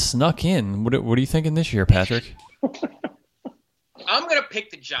Giants snuck in. What are you thinking this year, Patrick? I'm gonna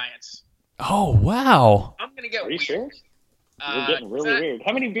pick the Giants. Oh wow! I'm gonna get. Are you weird. serious? You're getting really weird.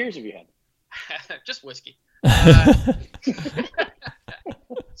 How many beers have you had? Just whiskey.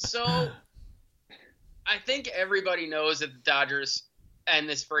 So, I think everybody knows that the Dodgers, and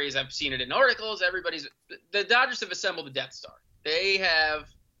this phrase I've seen it in articles. The Dodgers have assembled a Death Star. They have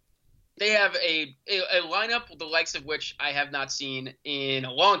a lineup the likes of which I have not seen in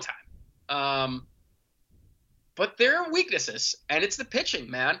a long time. But there are weaknesses, and it's the pitching,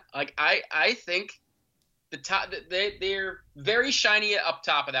 man. Like I think they're very shiny up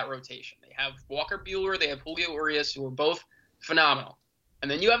top of that rotation. They have Walker Buehler, they have Julio Urias, who are both phenomenal. And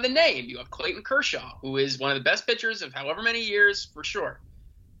then you have the name. You have Clayton Kershaw, who is one of the best pitchers of however many years, for sure.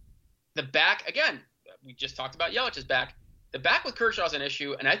 The back, again, we just talked about Yelich's back. The back with Kershaw is an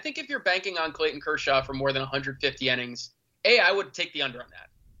issue, and I think if you're banking on Clayton Kershaw for more than 150 innings, A, I would take the under on that,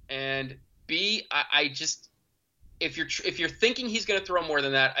 and B, I just if you're thinking he's going to throw more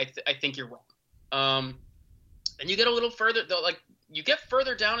than that, I think you're wrong. And you get a little further, though, like you get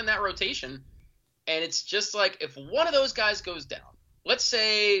further down in that rotation, and it's just like if one of those guys goes down, let's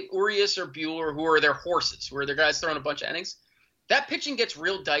say Urias or Buehler, who are their horses, who are their guys throwing a bunch of innings, that pitching gets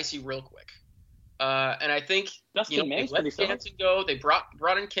real dicey real quick. And I think they let Stanton go. They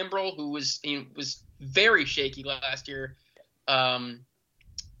brought in Kimbrel, who was very shaky last year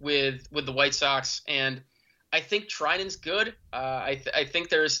with the White Sox, and I think Trinan's good. I think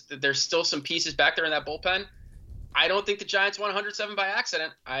there's still some pieces back there in that bullpen. I don't think the Giants won 107 by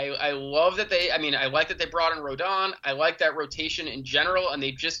accident. I love that I like that they brought in Rodon. I like that rotation in general, and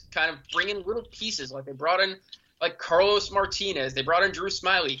they just kind of bring in little pieces. Like they brought in like Carlos Martinez. They brought in Drew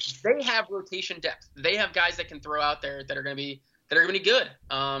Smyly. They have rotation depth. They have guys that can throw out there that are going to be good.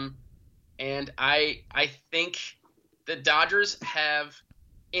 And I think the Dodgers have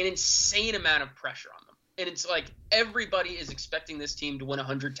an insane amount of pressure on them. And it's like everybody is expecting this team to win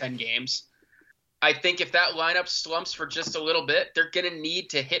 110 games. I think if that lineup slumps for just a little bit, they're going to need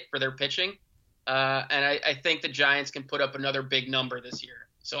to hit for their pitching. And I think the Giants can put up another big number this year.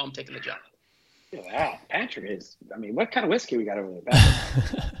 So I'm taking the Giants. Wow, Patrick is. I mean, what kind of whiskey we got over there,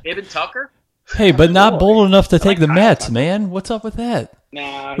 Patrick? David Tucker? Hey, but not bold enough to take the Mets, man. What's up with that?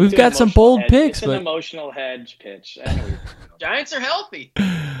 Nah, we've got some bold picks, but it's an emotional hedge pitch. I know Giants are healthy.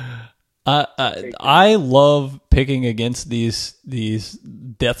 I love picking against these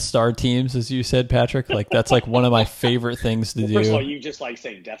Death Star teams, as you said, Patrick. Like that's like one of my favorite things to do. First of all, you just like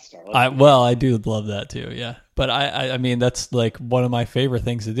saying Death Star. I do love that too. Yeah, but I mean that's like one of my favorite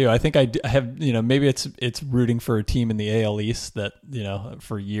things to do. I think I have maybe it's rooting for a team in the AL East that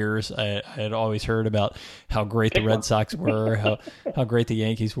for years I had always heard about how great the Red Sox were, how great the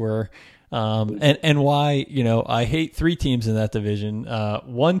Yankees were. And why, I hate 3 teams in that division.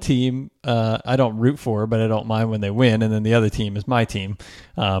 One team, I don't root for, but I don't mind when they win. And then the other team is my team.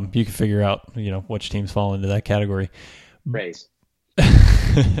 You can figure out, which teams fall into that category. Rays.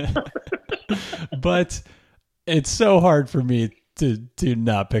 But it's so hard for me to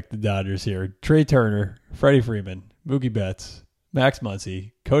not pick the Dodgers here. Trey Turner, Freddie Freeman, Mookie Betts, Max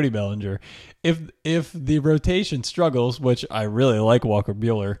Muncy, Cody Bellinger. If the rotation struggles, which I really like Walker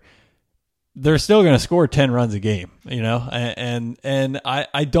Buehler, they're still going to score 10 runs a game, and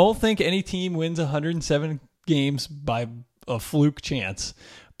I don't think any team wins 107 games by a fluke chance,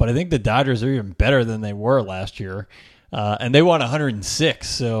 but I think the Dodgers are even better than they were last year, and they won 106.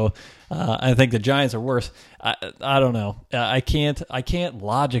 So I think the Giants are worse. I don't know. I can't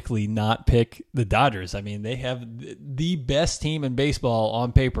logically not pick the Dodgers. I mean, they have the best team in baseball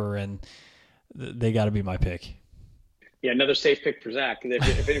on paper, and they got to be my pick. Yeah, another safe pick for Zach.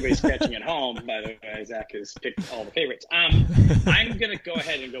 If anybody's catching at home, by the way, Zach has picked all the favorites. I'm going to go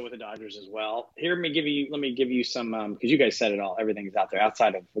ahead and go with the Dodgers as well. Here, let me give you some, because you guys said it all. Everything's out there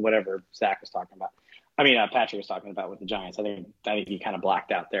outside of whatever Zach was talking about. I mean, Patrick was talking about with the Giants. I think he kind of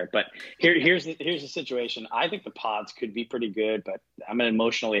blacked out there. But here's the situation. I think the Pods could be pretty good, but I'm going to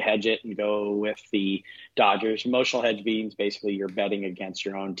emotionally hedge it and go with the Dodgers. Emotional hedge means basically you're betting against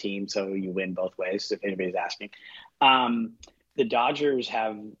your own team, so you win both ways, if anybody's asking. The Dodgers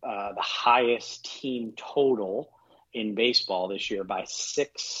have the highest team total in baseball this year by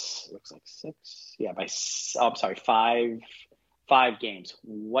 6. Looks like 6. Yeah, five games.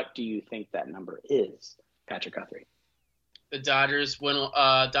 What do you think that number is, Patrick Guthrie? The Dodgers win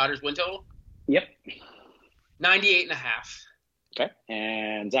total? Yep. 98.5. Okay.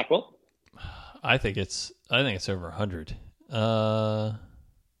 And Zach Will? I think it's over 100. I'm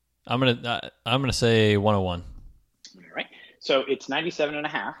gonna say 101. All right. So it's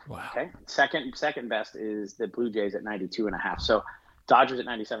 97.5. Wow. Okay. Second best is the Blue Jays at 92.5. So Dodgers at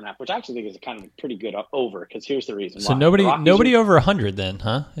 97.5, which I actually think is kind of pretty good over, because here's the reason. So why. nobody over 100 then,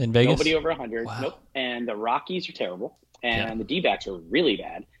 huh? In Vegas? Nobody over 100. Wow. Nope. And the Rockies are terrible, and the D-backs are really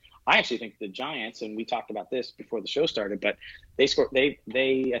bad. I actually think the Giants, and we talked about this before the show started, but they scored.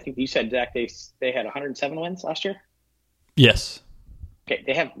 They I think you said, Zach, they had 107 wins last year. Yes. Okay,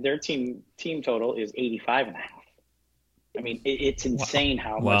 they have their team total is 85.5. I mean, it's insane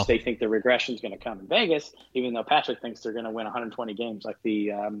how much they think the regression is going to come in Vegas, even though Patrick thinks they're going to win 120 games like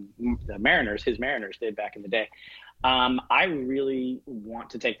the Mariners, his Mariners did back in the day. I really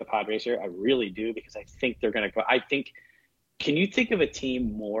want to take the Padres here. I really do, because I think they're going to go. Can you think of a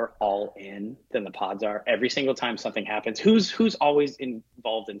team more all in than the Pods are? Every single time something happens, who's always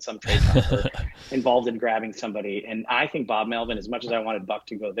involved in some trade or involved in grabbing somebody? And I think Bob Melvin, as much as I wanted Buck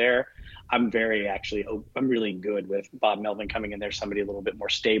to go there, I'm really good with Bob Melvin coming in there, somebody a little bit more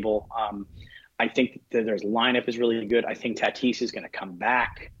stable. I think that their lineup is really good. I think Tatis is going to come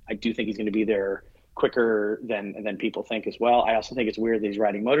back. I do think he's going to be there quicker than people think as well. I also think it's weird that he's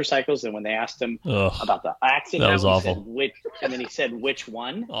riding motorcycles, and when they asked him about the accident, that was awful. And then he said, which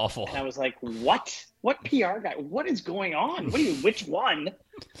one? Awful. And I was like, what PR guy? What is going on? What do you mean, which one? And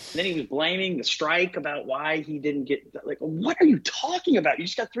then he was blaming the strike about why he didn't get, like, what are you talking about? You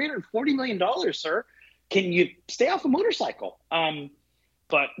just got $340 million, sir. Can you stay off a motorcycle?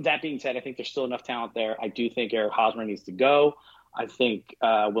 But that being said, I think there's still enough talent there. I do think Eric Hosmer needs to go. I think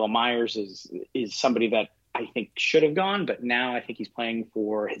Will Myers is somebody that I think should have gone, but now I think he's playing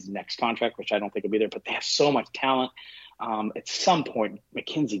for his next contract, which I don't think will be there. But they have so much talent. At some point,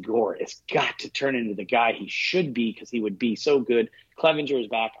 Mackenzie Gore has got to turn into the guy he should be, because he would be so good. Clevenger is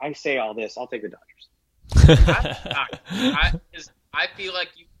back. I say all this. I'll take the Dodgers. I feel like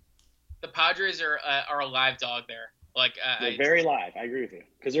the Padres are a live dog there. Like they're very live. I agree with you,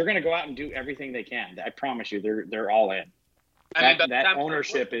 because they're going to go out and do everything they can. I promise you, they're all in. That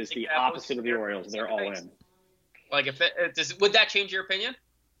ownership is the opposite of the Orioles. They're all in. Like, would that change your opinion?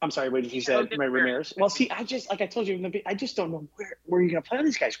 I'm sorry, what did you say, Ramirez? Well, see, I told you, I just don't know where you're going to play all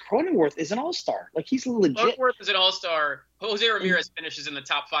these guys. Cronenworth is an all-star. Like, he's legit. Cronenworth is an all-star. Jose Ramirez finishes in the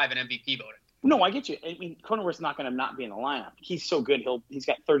top 5 in MVP voting. No, I get you. I mean, Cronenworth's not going to not be in the lineup. He's so good. He's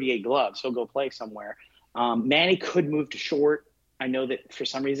got 38 gloves. He'll go play somewhere. Manny could move to short. I know that for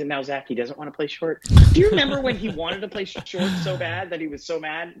some reason now, Zach, he doesn't want to play short. Do you remember when he wanted to play short so bad that he was so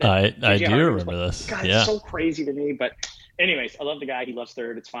mad? I do remember this. God, it's so crazy to me. But anyways, I love the guy. He loves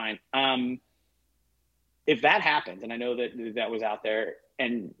third. It's fine. If that happens, and I know that was out there,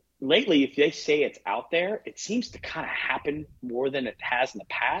 and lately, if they say it's out there, it seems to kind of happen more than it has in the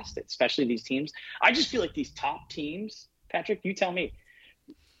past, especially these teams. I just feel like these top teams, Patrick, you tell me,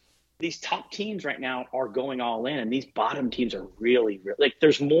 these top teams right now are going all in, and these bottom teams are really like,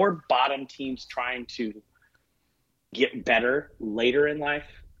 there's more bottom teams trying to get better later in life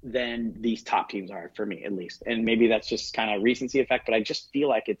than these top teams are, for me at least. And maybe that's just kind of recency effect, but I just feel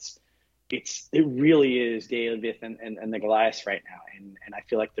like it really is David and the Goliaths right now. And I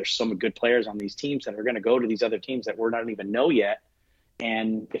feel like there's some good players on these teams that are going to go to these other teams that we're not even know yet.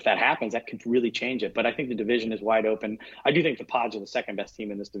 And if that happens, that could really change it. But I think the division is wide open. I do think the Pods are the second best team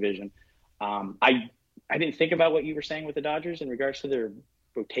in this division. I didn't think about what you were saying with the Dodgers in regards to their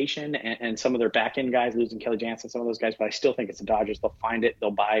rotation and some of their back end guys, losing Kelly Jansen, some of those guys, but I still think it's the Dodgers. They'll find it. They'll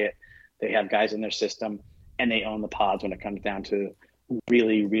buy it. They have guys in their system, and they own the Pods when it comes down to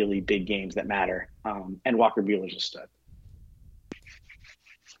really, really big games that matter. And Walker Buehler's a stud.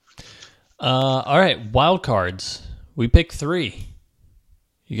 All right, wild cards. We picked 3.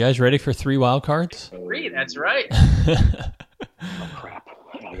 You guys ready for 3 wild cards? 3, that's right. Oh, crap.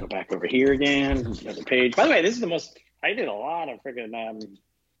 I got to go back over here again. Another page. By the way, this is the most I did a lot of freaking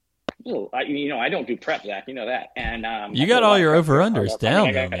I don't do prep, Zach. You know that. And you got all your over-unders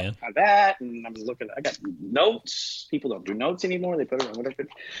down, though, man. That, and I'm looking. I got notes. People don't do notes anymore. They put it on whatever.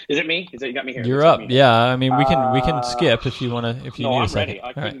 Is it me? Is it you got me here? You're up. Yeah. I mean, we can skip if you want to. If you need I'm a second. ready.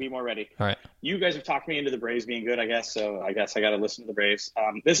 I couldn't be more ready. All right. You guys have talked me into the Braves being good, I guess. So I guess I got to listen to the Braves.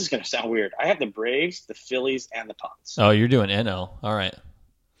 This is going to sound weird. I have the Braves, the Phillies, and the Pods. Oh, you're doing NL. All right.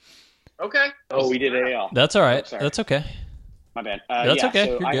 Okay. Oh, we did AL. That's all right. That's okay. My bad. That's okay.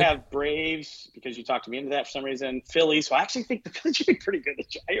 So You're I good. have Braves because you talked me into that for some reason. Phillies. So I actually think the Phillies should be pretty good.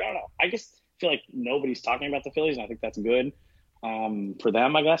 I don't know. I just feel like nobody's talking about the Phillies, and I think that's good for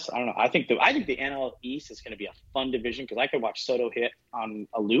them. I guess I don't know. I think the NL East is going to be a fun division because I could watch Soto hit on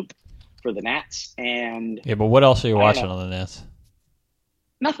a loop for the Nats, and yeah. But what else are you watching on the Nats?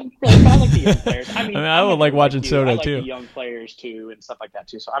 Nothing really. But I like the young players. I would like watching Soto too. The young players too, and stuff like that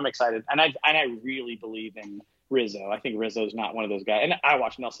too. So I'm excited, and I really believe in Rizzo. I think Rizzo's not one of those guys. And I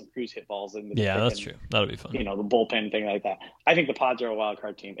watched Nelson Cruz hit balls in the that's true. That'll be fun. The bullpen thing like that. I think the Pods are a wild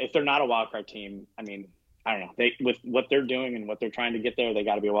card team. If they're not a wild card team, I mean, I don't know. They with what they're doing and what they're trying to get there, they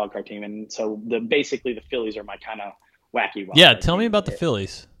got to be a wild card team. And so basically the Phillies are my kind of wacky wild card tell team. me about the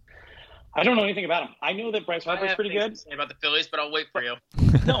Phillies. I don't know anything about them. I know that Bryce Harper's pretty good. To say about the Phillies, but I'll wait for you.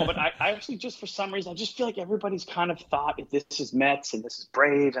 No, but I actually just for some reason I just feel like everybody's kind of thought if this is Mets and this is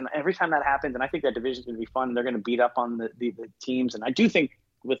Braves, and every time that happens, and I think that division's going to be fun. They're going to beat up on the teams, and I do think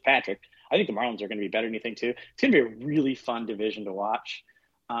with Patrick, I think the Marlins are going to be better than you think too. It's going to be a really fun division to watch.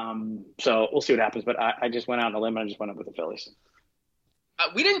 So we'll see what happens. But I just went out on a limb and I just went up with the Phillies.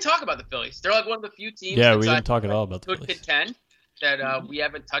 We didn't talk about the Phillies. They're like one of the few teams. Yeah, we didn't talk at all about the Phillies. Phillies. Good 10 that we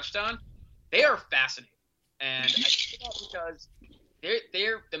haven't touched on. They are fascinating, and I think that because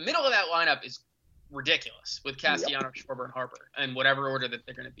they're the middle of that lineup is ridiculous with Castellanos, Schwarber, and Harper, and whatever order that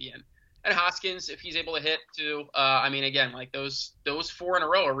they're going to be in. And Hoskins, if he's able to hit too. I mean, again, like those 4 in a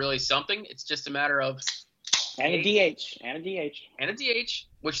row are really something. It's just a matter of and a DH,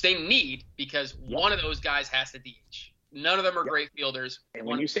 which they need because one of those guys has to DH. None of them are great fielders. And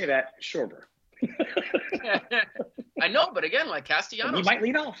when you say that, Schwarber. I know, but again, like Castellanos, he might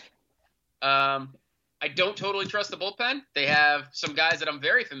lead off. I don't totally trust the bullpen. They have some guys that I'm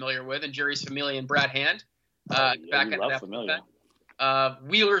very familiar with, and Jerry's Familia and Brad Hand. Back at that bullpen.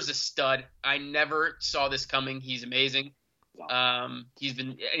 Wheeler's a stud. I never saw this coming. He's amazing.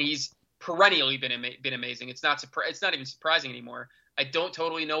 He's perennially been amazing. It's not even surprising anymore. I don't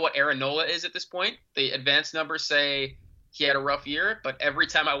totally know what Aaron Nola is at this point. The advanced numbers say he had a rough year, but every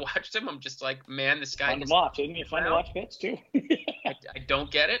time I watched him, I'm just like, man, this guy. Fun to watch, isn't he? Fun to watch pitch too. I don't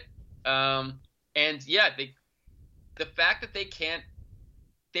get it. And yeah, the fact that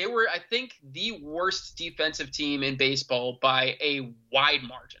they were, I think, the worst defensive team in baseball by a wide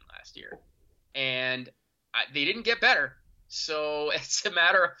margin last year. And they didn't get better. So it's a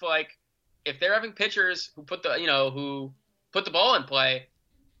matter of like, if they're having pitchers who put the ball in play,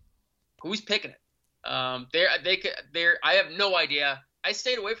 who's picking it? I have no idea. I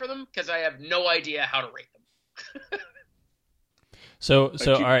stayed away from them because I have no idea how to rate them. So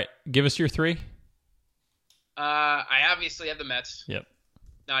all right, give us your 3. I obviously have the Mets. Yep.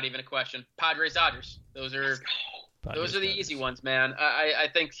 Not even a question. Padres, Dodgers. Those are the easy ones, man. I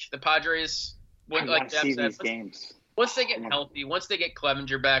think the Padres, like Jeff said, once they get healthy, once they get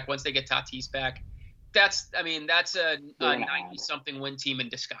Clevenger back, once they get Tatis back, that's a 90-something win team in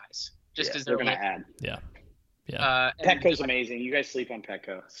disguise. Just because they're going to add. Yeah. Petco's amazing. You guys sleep on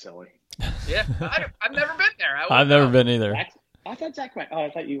Petco. Silly. Yeah. I've never been there. I've never been either. I thought Zach went. Oh, I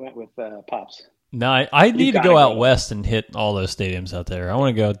thought you went with Pops. No, I need to go out west and hit all those stadiums out there. I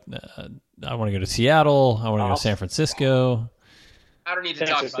want to go to Seattle. I want to go to San Francisco. I don't need to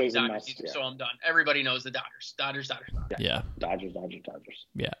talk about the Dodgers, so I'm done. Everybody knows the Dodgers. Dodgers. Yeah. Dodgers.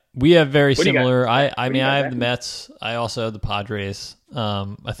 Yeah. We have very similar. I have the Mets. I also have the Padres.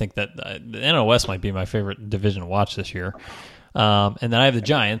 I think that the NL West might be my favorite division to watch this year. And then I have the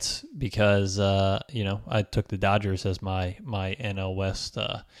Giants because, I took the Dodgers as my NL West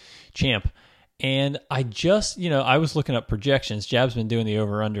champ. And I just, I was looking up projections. Jab's been doing the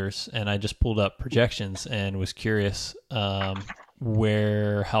over-unders, and I just pulled up projections and was curious how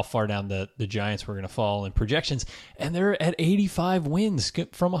far down the Giants were going to fall in projections. And they're at 85 wins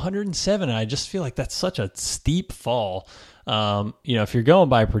from 107. And I just feel like that's such a steep fall. If you're going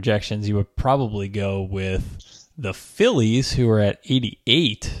by projections, you would probably go with the Phillies, who are at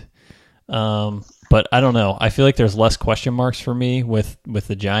 88. But I don't know. I feel like there's less question marks for me with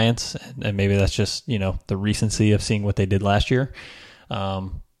the Giants, and maybe that's just the recency of seeing what they did last year.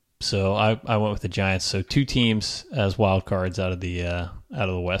 So I went with the Giants. So 2 teams as wild cards out of the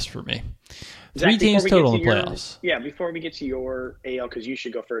West for me. 3 teams total in the your, playoffs. Yeah, before we get to your AL, because you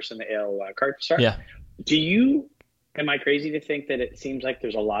should go first in the AL card. Sorry. Yeah. Am I crazy to think that it seems like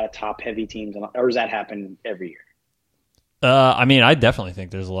there's a lot of top-heavy teams, or does that happen every year? I mean, I definitely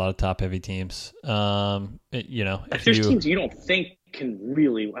think there's a lot of top-heavy teams. There's teams you don't think can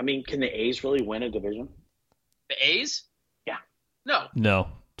really. I mean, can the A's really win a division? The A's? Yeah. No,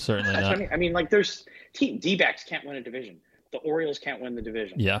 certainly That's not. what I mean, like there's D-backs can't win a division. The Orioles can't win the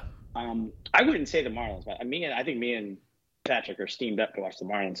division. Yeah. I wouldn't say the Marlins, but I think me and Patrick are steamed up to watch the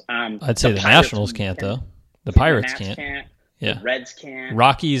Marlins. I'd say the Nationals can't though. The Pirates can't. Yeah. The Reds can't.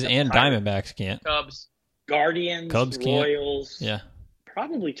 Rockies and Diamondbacks can't. Cubs. Guardians, Cubs Royals. Can't. Yeah.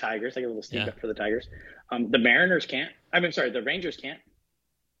 Probably Tigers. I get a little steamed up for the Tigers. The Mariners can't. The Rangers can't.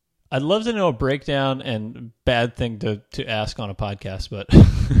 I'd love to know a breakdown, and bad thing to ask on a podcast, but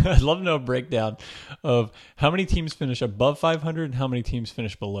I'd love to know a breakdown of how many teams finish above 500 and how many teams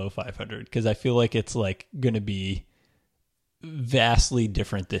finish below 500, because I feel like it's like going to be vastly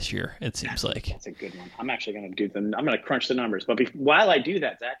different this year, it seems like. That's a good one. I'm actually going to do them. I'm going to crunch the numbers. But while I do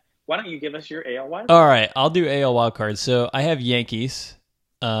that, Zach, why don't you give us your AL wild? All right, I'll do AL wild cards. So I have Yankees.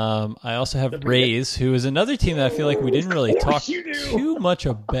 I also have Rays, who is another team that I feel like we didn't really talk too much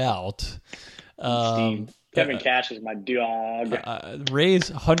about. Kevin Cash is my dog.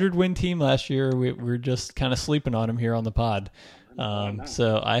 Rays 100-win team last year. We're just kind of sleeping on him here on the pod.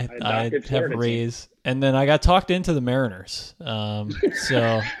 So I have Rays, and then I got talked into the Mariners.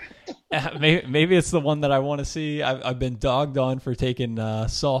 So maybe it's the one that I want to see. I've been dogged on for taking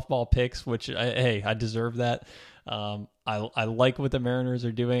softball picks, which I deserve that. I like what the Mariners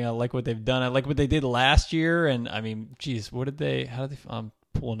are doing. I like what they've done. I like what they did last year. And I mean, geez, I'm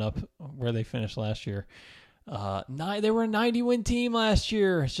pulling up where they finished last year. They were a 90-win team last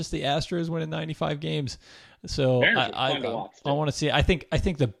year. It's just the Astros winning 95 games. So I want to see. I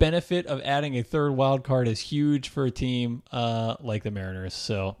think the benefit of adding a third wild card is huge for a team like the Mariners.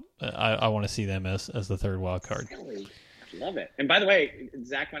 So I want to see them as the third wild card. Love it. And by the way,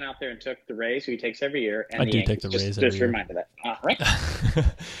 Zach went out there and took the Rays, who he takes every year. And I do take the Rays every year. Just a reminder of that. Right.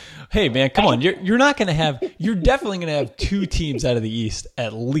 Hey man, come on! You're not going to have. You're definitely going to have 2 teams out of the East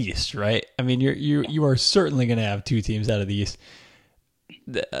at least, right? I mean, you are certainly going to have 2 teams out of the East.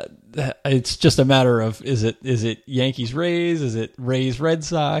 It's just a matter of is it Yankees Rays? Is it Rays Red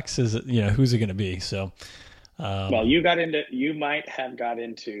Sox? Is it who's it going to be? So, well, you might have got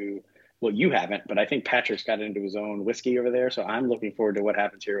into. Well, you haven't, but I think Patrick's got into his own whiskey over there, so I'm looking forward to what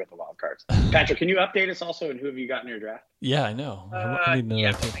happens here with the wild cards. Patrick, can you update us also, and who have you got in your draft? Yeah, I know. I need to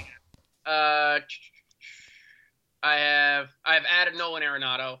know that too. I've added Nolan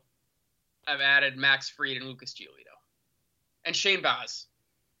Arenado. I've added Max Fried and Lucas Giolito. And Shane Baz.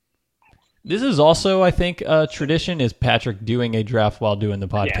 This is also, I think, a tradition is Patrick doing a draft while doing the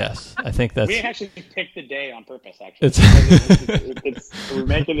podcast. Yeah. I think that's... We actually picked the day on purpose, actually. We're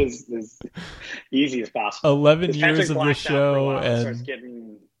making it as easy as possible. 11 years of the show. And starts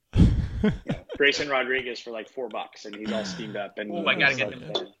getting Grayson Rodriguez for like $4, and he's all steamed up. And I got to get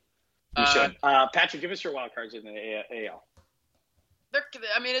him. You should. Patrick, give us your wild cards in the AL.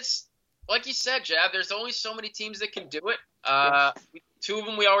 It's... Like you said, Jab, there's only so many teams that can do it. 2 of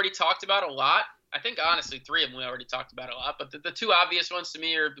them we already talked about a lot. I think, honestly, 3 of them we already talked about a lot. But the 2 obvious ones to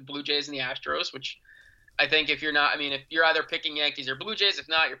me are the Blue Jays and the Astros, which I think if you're either picking Yankees or Blue Jays. If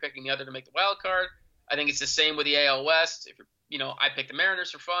not, you're picking the other to make the wild card. I think it's the same with the AL West. If I pick the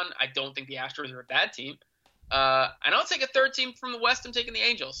Mariners for fun. I don't think the Astros are a bad team. And I'll take a third team from the West. I'm taking the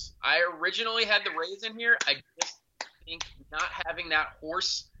Angels. I originally had the Rays in here. I just think not having that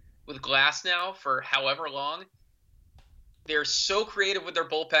horse with Glass now for however long, they're so creative with their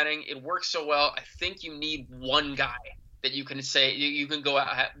bullpenning. It works so well. I think you need one guy that you can say you can go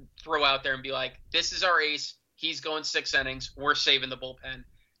out, throw out there and be like, this is our ace. He's going 6 innings. We're saving the bullpen.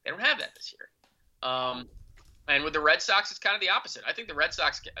 They don't have that this year. And with the Red Sox, it's kind of the opposite. I think the Red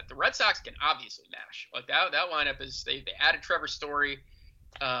Sox can obviously mash. Like that lineup is they added Trevor Story.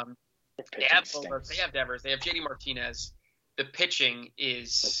 They have Bowers, they have Devers, they have JD Martinez. The pitching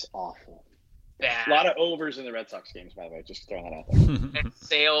is awful. Bad. A lot of overs in the Red Sox games, by the way. Just throwing that out there. And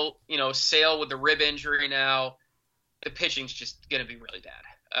Sale with the rib injury now, the pitching's just going to be really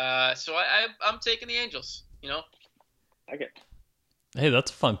bad. So I'm taking the Angels. I get. Hey, that's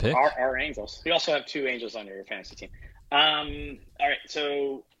a fun pick. Our Angels. We also have 2 Angels on your fantasy team. All right,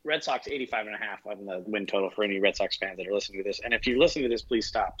 so Red Sox 85.5 on the win total for any Red Sox fans that are listening to this. And if you're listening to this, please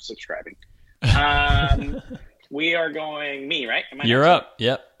stop subscribing. We are going me, right? You're up.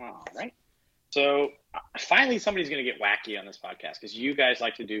 Yep. All right. So finally somebody's going to get wacky on this podcast because you guys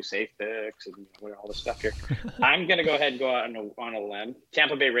like to do safe picks and all this stuff here. I'm going to go ahead and go out on a limb.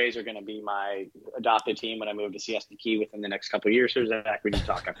 Tampa Bay Rays are going to be my adopted team when I move to Siesta Key within the next couple of years. So Zach, we can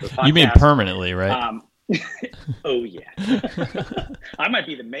talk after the podcast. You mean permanently, right? Oh yeah. I might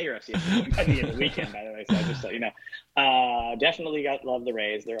be the mayor of Siesta Key by the end of the weekend, by the way. So I just let you know. Definitely love the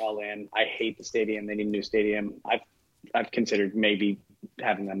Rays. They're all in. I hate the stadium. They need a new stadium. I've considered maybe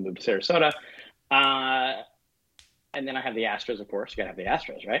having them move to Sarasota. And then I have the Astros, of course. You got to have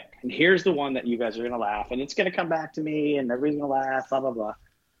the Astros, right? And here's the one that you guys are going to laugh, and it's going to come back to me, and everybody's going to laugh, blah, blah, blah.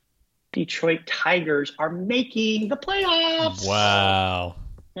 Detroit Tigers are making the playoffs. Wow.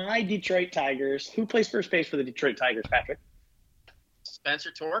 My Detroit Tigers. Who plays first base for the Detroit Tigers, Patrick?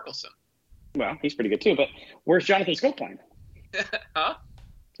 Spencer Torkelson. Well, he's pretty good, too. But where's Jonathan Scope playing? Huh?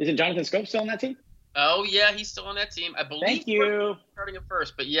 Isn't Jonathan Scope still on that team? Oh, yeah, he's still on that team. I believe Thank you. Starting at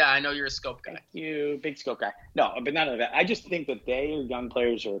first, but yeah, I know you're a Scope guy. Thank you. Big Scope guy. No, but none of that. I just think that their young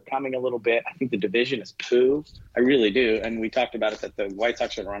players are coming a little bit. I think the division is poo. I really do. And we talked about it that the White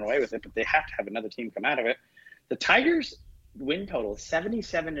Sox are going to run away with it, but they have to have another team come out of it. The Tigers' win total is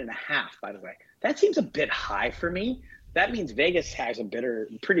 77.5, by the way. That seems a bit high for me. That means Vegas has a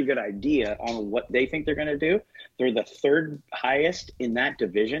pretty good idea on what they think they're going to do. They're the third highest in that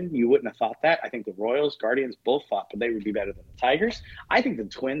division. You wouldn't have thought that. I think the Royals, Guardians both thought, but they would be better than the Tigers. I think the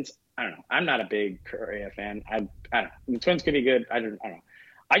Twins, I don't know. I'm not a big Correa fan. I don't know. The Twins could be good. I don't know.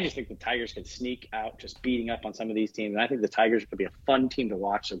 I just think the Tigers could sneak out just beating up on some of these teams. And I think the Tigers could be a fun team to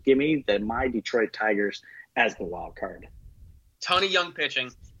watch. So give me my Detroit Tigers as the wild card. Ton of young pitching.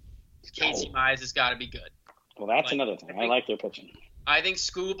 Casey Mize has got to be good. Well, that's another thing. I like their pitching. I think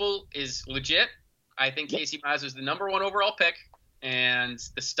Skubal is legit. I think Casey Mize was the number 1 overall pick, and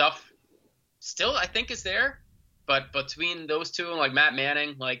the stuff still I think is there. But between those two and like Matt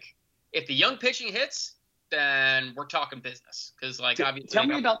Manning, like if the young pitching hits, then we're talking business. Because obviously, tell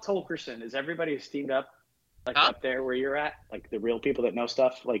me about Tolkerson. Is everybody steamed up up there where you're at? Like the real people that know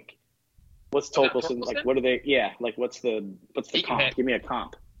stuff. Like what's Tolkerson? Like what are they? Yeah. Like what's the comp? Give me a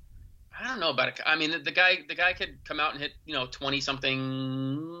comp. I don't know about it. I mean, the guy could come out and hit 20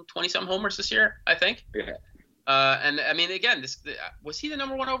 something homers this year, I think. Yeah. And I mean, again, was he the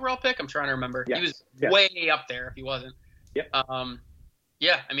number 1 overall pick? I'm trying to remember. Yes. He was way up there if he wasn't. Yep.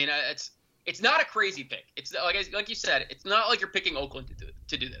 Yeah. I mean, it's not a crazy pick. It's like you said, it's not like you're picking Oakland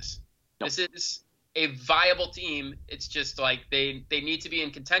to do this. Nope. This is a viable team. It's just like they need to be in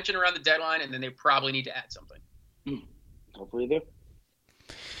contention around the deadline, and then they probably need to add something. Hopefully they do.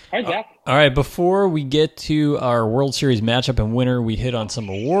 All right, Zach. All right, before we get to our World Series matchup and winner, we hit on some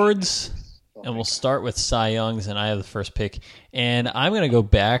awards, and we'll start with Cy Youngs, and I have the first pick. And I'm going to go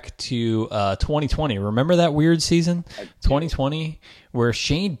back to 2020. Remember that weird season, 2020, where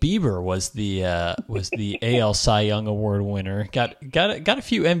Shane Bieber was the AL Cy Young Award winner. Got a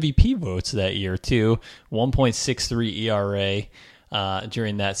few MVP votes that year too. 1.63 ERA.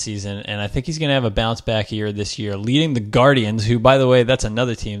 During that season, and I think he's going to have a bounce back year this year, leading the Guardians, who, by the way, that's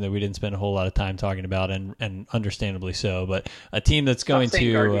another team that we didn't spend a whole lot of time talking about, and understandably so, but a team that's going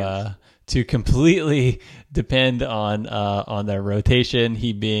to completely depend on their rotation.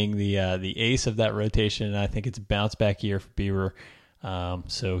 He being the ace of that rotation, and I think it's a bounce back year for Bieber.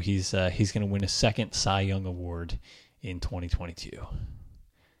 So he's going to win a second Cy Young Award in 2022.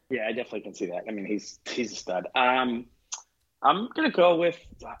 Yeah, I definitely can see that. I mean, he's a stud. I'm going to go with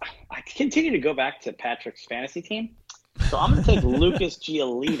 – I continue to go back to Patrick's fantasy team. So I'm going to take Lucas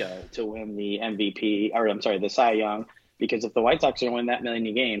Giolito to win the MVP – or I'm sorry, the Cy Young, because if the White Sox are going to win that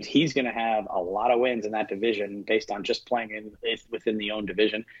many games, he's going to have a lot of wins in that division based on just playing within the own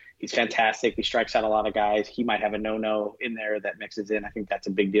division. He's fantastic. He strikes out a lot of guys. He might have a no-no in there that mixes in. I think that's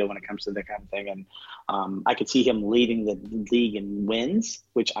a big deal when it comes to that kind of thing. And I could see him leading the league in wins,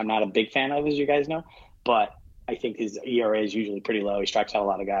 which I'm not a big fan of, as you guys know. But – I think his ERA is usually pretty low. He strikes out a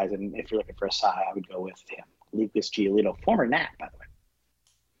lot of guys, and if you're looking for a Cy, I would go with him. Lucas Giolito, former Nat, by the way.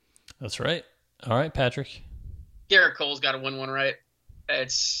 That's right. All right, Patrick. Garrett Cole's got to win one, right?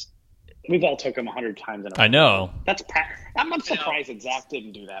 We've all took him 100 times in a row. I know. I'm not surprised that Zach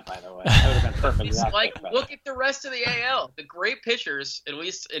didn't do that, by the way. That would have been perfect. It's look at the rest of the AL. The great pitchers, at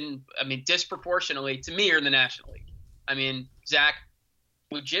least disproportionately to me, are in the National League. I mean, Zach,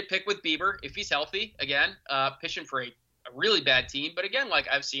 legit pick with Bieber if he's healthy. Again, pitching for a really bad team. But again, like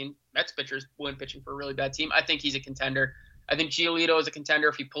I've seen Mets pitchers win pitching for a really bad team. I think he's a contender. I think Giolito is a contender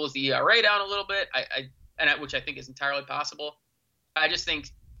if he pulls the ERA down a little bit, which I think is entirely possible. I just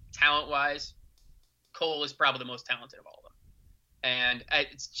think talent-wise, Cole is probably the most talented of all of them. And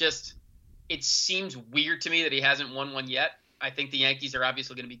it seems weird to me that he hasn't won one yet. I think the Yankees are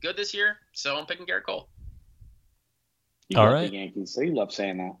obviously going to be good this year, so I'm picking Garrett Cole. You All love right. the Yankees, so you love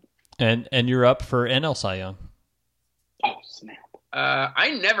saying that. And you're up for NL Cy Young. Oh, snap.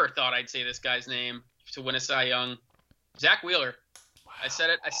 I never thought I'd say this guy's name to win a Cy Young. Zach Wheeler. I said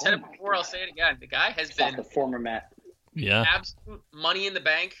it before. I'll say it again. The guy has been the former Met. Yeah. absolute money in the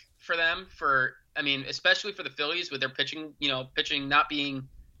bank for them. Especially for the Phillies with their pitching not being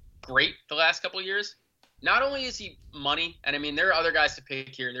great the last couple of years. Not only is he money, and I mean there are other guys to pick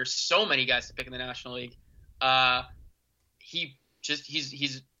here. There's so many guys to pick in the National League.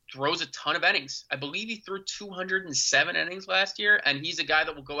 He's throws a ton of innings. I believe he threw 207 innings last year, and he's a guy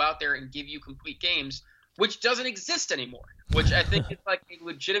that will go out there and give you complete games, which doesn't exist anymore. Which I think is like a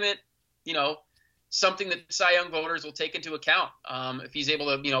legitimate, something that Cy Young voters will take into account. If he's able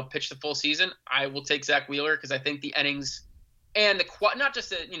to, pitch the full season, I will take Zach Wheeler because I think the innings and not just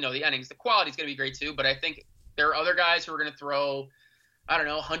the innings, the quality is going to be great too. But I think there are other guys who are going to throw,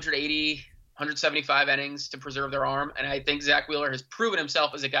 180, 175 innings to preserve their arm. And I think Zach Wheeler has proven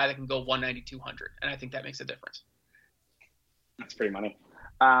himself as a guy that can go 190, 200. And I think that makes a difference. That's pretty money.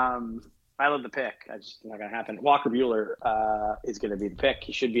 I love the pick. It's not going to happen. Walker Buehler is going to be the pick.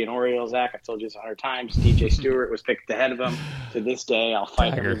 He should be an Oriole, Zach. I've told you this 100 times. DJ Stewart was picked ahead of him. To this day, I'll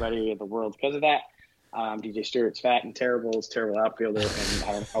fight everybody in the world because of that. DJ Stewart's fat and terrible. He's a terrible outfielder, and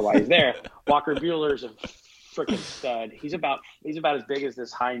I don't know why he's there. Walker Buehler's a freaking stud. He's about as big as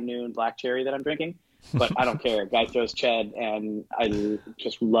this high noon black cherry that I'm drinking, but I don't care. Guy throws Ched, and I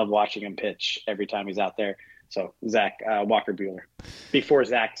just love watching him pitch every time he's out there. So Zach, Walker Buehler, before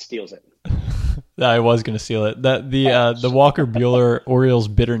Zach steals it. I was going to steal it. The Walker Buehler Orioles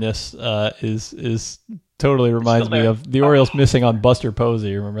bitterness is totally reminds me of the Orioles missing on Buster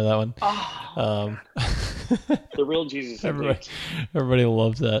Posey. Remember that one? The real Jesus. Everybody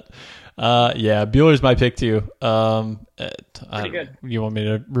loves that. Yeah, Buehler's my pick too. Pretty good. You want me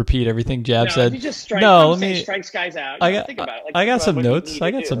to repeat everything Jab said? You just strikes guys out. Think about it. I got some notes.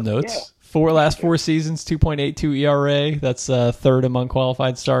 Yeah. Last four seasons, 2.82 ERA. That's third among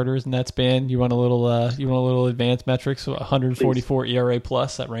qualified starters in that span. You want a little advanced metrics? 144 Please. ERA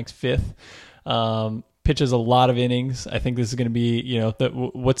plus. That ranks fifth. Pitches a lot of innings. I think this is going to be,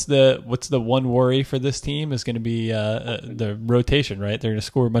 what's the one worry for this team is going to be the rotation, right? They're going to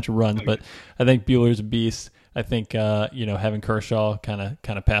score a bunch of runs, but I think Buehler's a beast. I think having Kershaw kind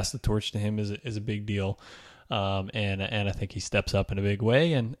of pass the torch to him is a big deal. And I think he steps up in a big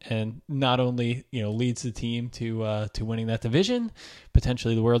way and not only leads the team to winning that division,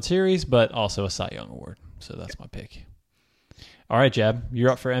 potentially the World Series, but also a Cy Young award. So that's my pick. All right, Jab,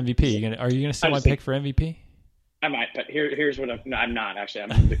 you're up for MVP. Are you gonna steal my pick for MVP? I might, but here's what I'm not actually.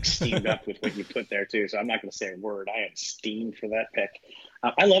 I'm steamed up with what you put there too, so I'm not gonna say a word. I am steamed for that pick.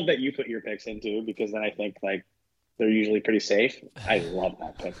 I love that you put your picks in too, because then I think they're usually pretty safe. I love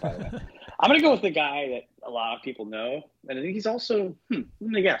that pick, by the way. I'm going to go with the guy that a lot of people know. And I think he's also, I'm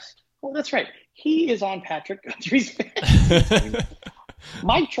going to guess. Oh, that's right. He is on Patrick Guthrie's fantasy team.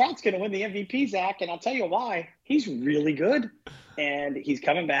 Mike Trout's going to win the MVP, Zach, and I'll tell you why. He's really good, and he's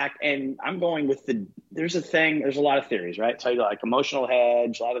coming back. And I'm going with there's a lot of theories, right? So like emotional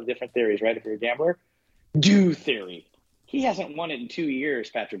hedge, a lot of different theories, right? If you're a gambler. Do theory. He hasn't won it in 2 years,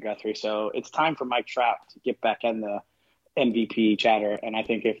 Patrick Guthrie. So it's time for Mike Trout to get back in the MVP chatter. And I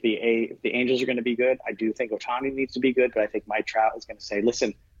think if the Angels are going to be good, I do think Ohtani needs to be good, but I think Mike Trout is going to say,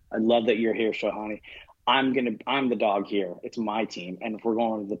 listen, I love that you're here, Shohani. I'm the dog here. It's my team. And if we're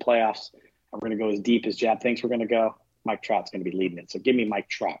going to the playoffs and we're going to go as deep as Jab thinks we're going to go, Mike Trout's going to be leading it. So give me Mike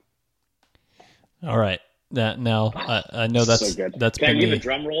Trout. All right. I know that's so good. That's Can been I give a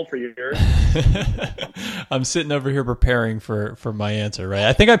drum roll for yours? I'm sitting over here preparing for my answer, right?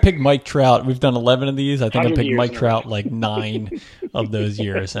 I think I picked Mike Trout. We've done 11 of these. I think I picked Mike Trout like 9 of those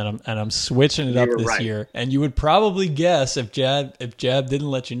years, and I'm switching it up this year. And you would probably guess if Jab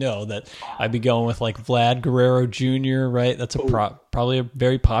didn't let you know that I'd be going with like Vlad Guerrero Jr., right? That's probably a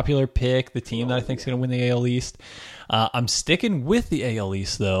very popular pick. The team that I think is going to win the AL East. I'm sticking with the AL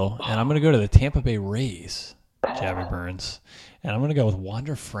East, though, and I'm going to go to the Tampa Bay Rays, Jabby Burns. And I'm going to go with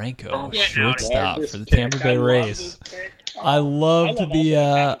Wander Franco, shortstop for the Tampa Bay Rays. I loved the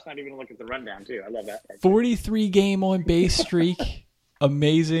I'm not even look at the rundown, too. I love that. 43-game on-base streak.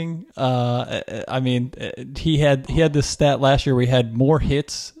 Amazing. I mean, he had this stat last year where he had more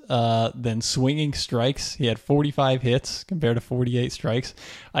hits than swinging strikes. He had 45 hits compared to 48 strikes.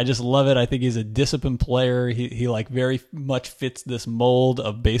 I just love it. I think he's a disciplined player. He like very much fits this mold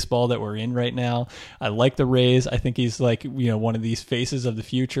of baseball that we're in right now. I like the Rays. I think he's like, one of these faces of the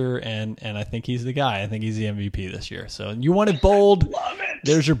future, and I think he's the guy. I think he's the MVP this year. So you wanted bold. Love it.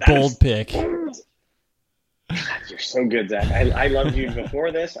 There's your bold pick. You're so good, Zach. I loved you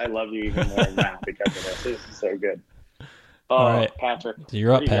before this. I love you even more now because of this. This is so good. Oh, All right. Patrick. So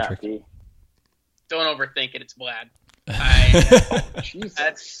you're up, what do you Patrick. got, D? Don't overthink it. It's Vlad.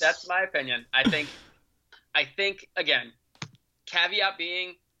 Jesus. That's my opinion. I think again, caveat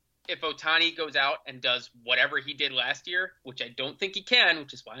being, if Ohtani goes out and does whatever he did last year, which I don't think he can,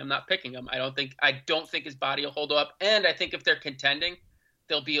 which is why I'm not picking him. I don't think his body will hold up, and I think if they're contending,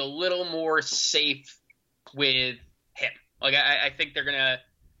 they'll be a little more safe with him. Like I think they're gonna,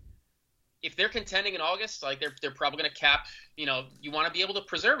 if they're contending in August, like they're probably gonna cap. You know, you want to be able to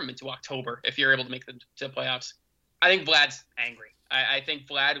preserve him into October if you're able to make the playoffs. I think Vlad's angry. I think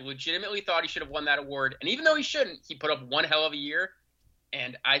Vlad legitimately thought he should have won that award, and even though he shouldn't, he put up one hell of a year.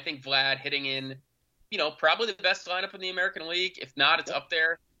 And I think Vlad hitting in, you know, probably the best lineup in the American League. If not, it's up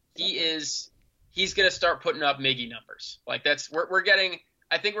there. He's going to start putting up Miggy numbers. Like we're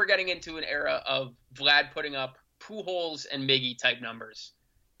getting into an era of Vlad putting up Pujols and Miggy type numbers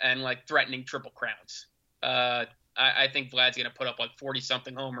and like threatening triple crowns. I think Vlad's going to put up like 40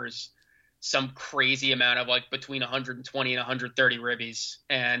 something homers, some crazy amount of like between 120 and 130 ribbies,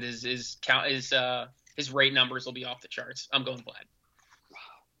 and his rate numbers will be off the charts. I'm going Vlad.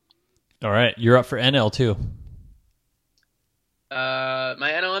 All right, you're up for NL too. My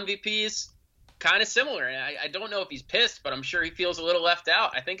NL MVP is kind of similar. I don't know if he's pissed, but I'm sure he feels a little left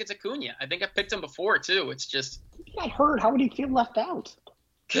out. I think it's Acuna. I think I picked him before too. It's just He got hurt. How would he feel left out?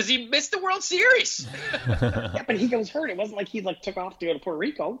 because he missed the World Series. Yeah, but he was hurt. It wasn't like he took off to go to Puerto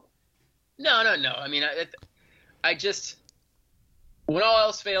Rico. No. I mean, I just, when all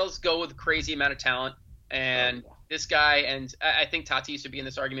else fails, go with a crazy amount of talent. And this guy, and I think Tatis would be in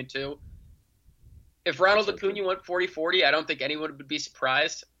this argument too. If Ronald Acuna went 40-40, I don't think anyone would be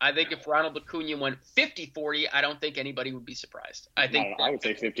surprised. I think if Ronald Acuna went 50-40, I don't think anybody would be surprised. I think I would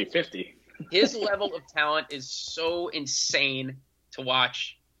say 50-50. his level of talent is so insane to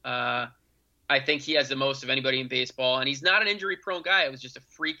watch. I think he has the most of anybody in baseball, and he's not an injury-prone guy. It was just a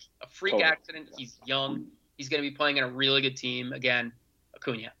freak Totally. accident. He's young. He's going to be playing in a really good team. Again,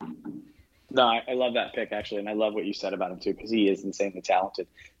 Acuna. No, I love that pick, actually, and I love what you said about him, too, because he is insanely talented.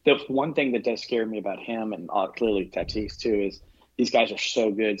 The one thing that does scare me about him, and clearly Tatis, too, is these guys are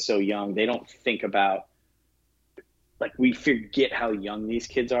so good, so young. They don't think about – like, we forget how young these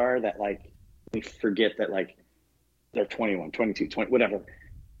kids are, that, like, we forget that, like, they're 21, 22, 20, whatever.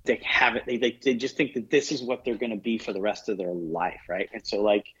 They have it. They just think that this is what they're going to be for the rest of their life, right? And so,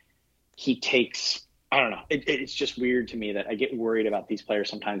 like, he takes – I don't know. It's just weird to me that I get worried about these players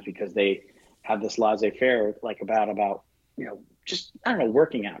sometimes because they – have this laissez-faire like about you know, just I don't know,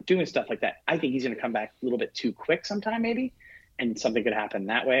 working out, doing stuff like that. I think he's going to come back a little bit too quick sometime maybe, and something could happen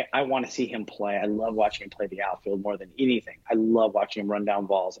that way. I want to see him play. I love watching him play the outfield more than anything. I love watching him run down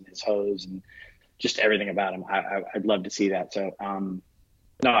balls and his hose and just everything about him. I'd love to see that. So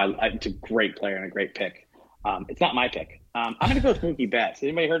it's a great player and a great pick. It's not my pick. I'm going to go with Mookie Betts.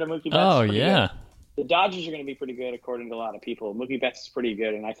 Anybody heard of Mookie Betts? Oh yeah. Good. The Dodgers are going to be pretty good according to a lot of people. Mookie Betts is pretty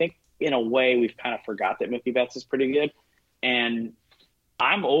good, and I think in a way we've kind of forgot that Mookie Betts is pretty good. And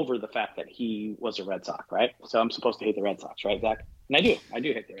I'm over the fact that he was a Red Sox, right? So I'm supposed to hate the Red Sox, right, Zach? And I do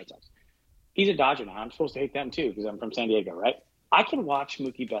hate the Red Sox. He's a Dodger now. I'm supposed to hate them too because I'm from San Diego, right? I can watch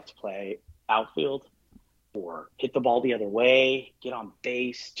Mookie Betts play outfield or hit the ball the other way, get on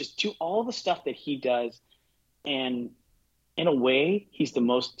base, just do all the stuff that he does. And in a way, he's the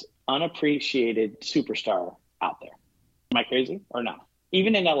most unappreciated superstar out there. Am I crazy or not?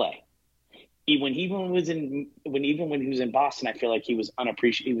 Even in LA, when he was in Boston, I feel like he was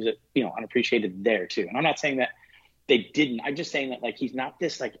unappreciated. He was unappreciated there too. And I'm not saying that they didn't. I'm just saying that like he's not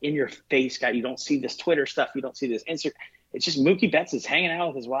this like in your face guy. You don't see this Twitter stuff. You don't see this Instagram. It's just Mookie Betts is hanging out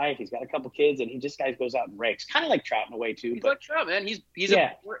with his wife. He's got a couple kids, and he just goes out and rakes. Kind of like Trout in a way too. He's but like Trout, man. He's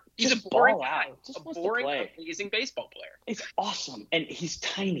yeah, a boring ball guy. out. Just A wants to boring, play. amazing baseball player. It's awesome, and he's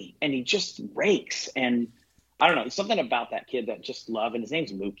tiny, and he just rakes. And I don't know, there's something about that kid that just love, and his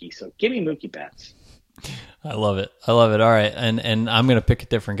name's Mookie. So give me Mookie Betts. I love it. All right, and I'm going to pick a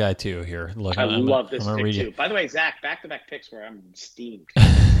different guy too here. Look, I love this pick read too. you. By the way, Zach, back-to-back picks where I'm steamed.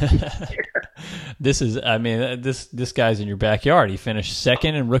 This is, I mean, this guy's in your backyard. He finished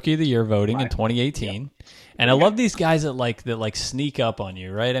second in Rookie of the Year voting in 2018, and I love these guys that sneak up on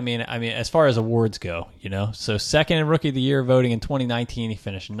you, right? I mean, as far as awards go, you know. So second in Rookie of the Year voting in 2019, he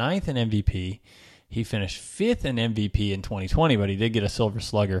finished ninth in MVP. He finished fifth in MVP in 2020, but he did get a Silver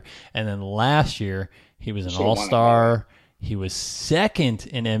Slugger. And then last year, he was an All-Star. He was second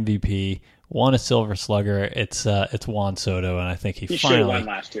in MVP, won a Silver Slugger. It's Juan Soto, and I think he should have won finally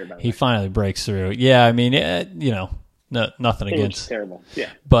last year. By the he way. finally breaks through. Yeah, I mean, nothing They were against. just terrible.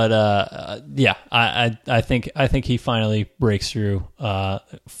 Yeah. But yeah, I think he finally breaks through.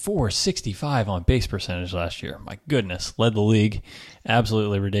 465 on base percentage last year. My goodness, led the league.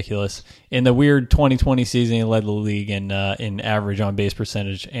 Absolutely ridiculous. In the weird 2020 season, he led the league in average on base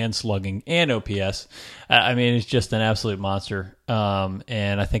percentage and slugging and OPS. I mean, he's just an absolute monster.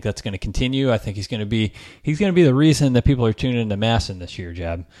 And I think that's going to continue. I think he's going to be the reason that people are tuning into Masson this year,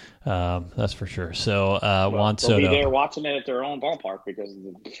 Jab. That's for sure. So Juan Soto. They'll be there watching it at their own ballpark because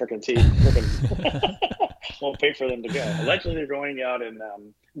the freaking team won't pay for them to go. Allegedly, they're going out and.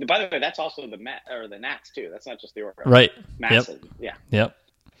 By the way, that's also the Nats too. That's not just the Orioles. Right. Massive. Yep. Yeah. Yep.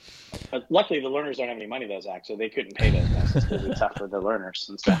 But luckily, the learners don't have any money, though, Zach, so they couldn't pay those guys. It's really tough for the learners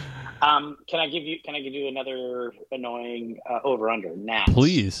and stuff. Can I give you another annoying over/under? Nats.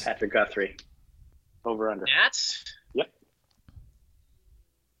 Please. Patrick Guthrie. Over/under. Nats. Yep.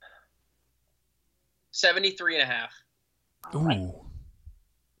 73.5. Ooh. Right.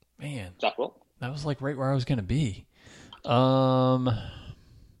 Man. Zach Will? That was like right where I was going to be.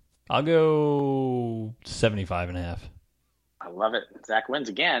 I'll go 75.5. I love it. Zach wins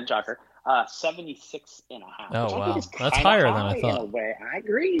again, Jocker. 76.5. Oh, wow. That's That's higher than I thought. In a way. I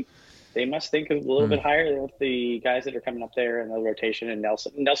agree. They must think a little bit higher with the guys that are coming up there in the rotation, and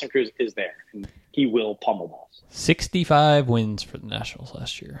Nelson Cruz is there, and he will pummel balls. 65 wins for the Nationals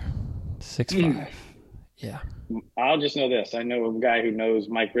last year. 6-5. Yeah. I'll just know this. I know a guy who knows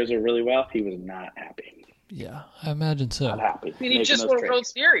Mike Rizzo really well. He was not happy. Yeah, I imagine so. Not happy. I mean, he just won a World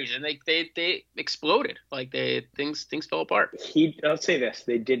Series, and they exploded. Like things fell apart. I'll say this: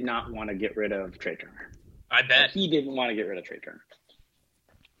 they did not want to get rid of Trey Turner. I bet He didn't want to get rid of Trey Turner.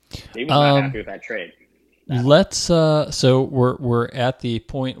 He was not happy with that trade. Let's so we're at the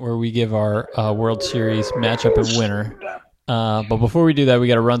point where we give our World Series matchup and winner. But before we do that, we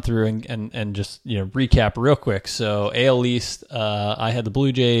got to run through and just recap real quick. So AL East, I had the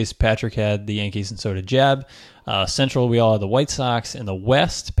Blue Jays, Patrick had the Yankees, and so did Jab. Central, we all had the White Sox. In the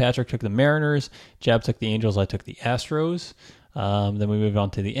West, Patrick took the Mariners, Jab took the Angels, I took the Astros. Then we moved on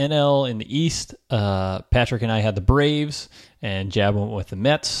to the NL. In the East, Patrick and I had the Braves, and Jab went with the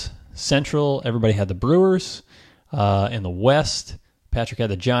Mets. Central, everybody had the Brewers. In the West, Patrick had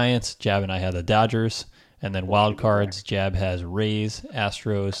the Giants, Jab and I had the Dodgers. And then wild cards, Jab has Rays,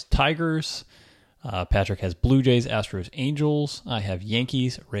 Astros, Tigers. Patrick has Blue Jays, Astros, Angels. I have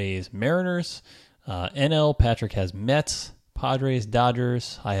Yankees, Rays, Mariners. NL, Patrick has Mets, Padres,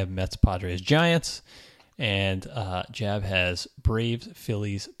 Dodgers. I have Mets, Padres, Giants. And Jab has Braves,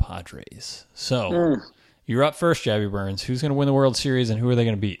 Phillies, Padres. So you're up first, Jabby Burns. Who's going to win the World Series and who are they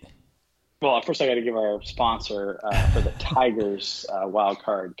going to beat? Well, first I got to give our sponsor for the Tigers wild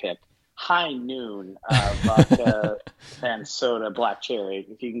card pick. High Noon vodka and soda, black cherry.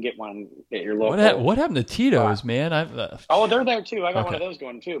 If you can get one at your local. What happened to Tito's, man? They're there too. I got one of those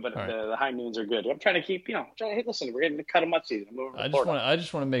going too. But right. the High Noons are good. I'm trying to keep, hey, listen, we're getting the cut of mud season. I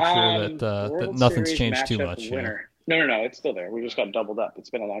just want to make sure that nothing's changed too much. Winner. No, it's still there. We just got doubled up.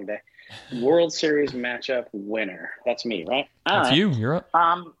 It's been a long day. World Series matchup winner. That's me, right? That's right. you. You're up.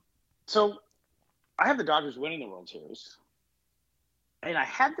 So I have the Dodgers winning the World Series. And I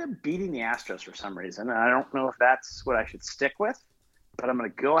had them beating the Astros for some reason. And I don't know if that's what I should stick with, but I'm going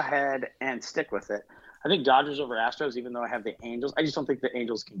to go ahead and stick with it. I think Dodgers over Astros, even though I have the Angels. I just don't think the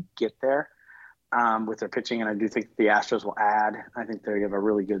Angels can get there with their pitching. And I do think the Astros will add. I think they have a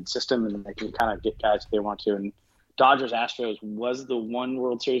really good system and they can kind of get guys if they want to. And Dodgers-Astros was the one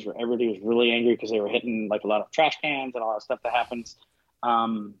World Series where everybody was really angry because they were hitting like a lot of trash cans and all that stuff that happens. So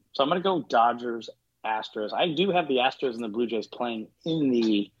I'm going to go Dodgers-Astros. I do have the Astros and the Blue Jays playing in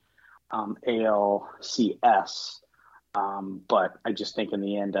the ALCS, but I just think in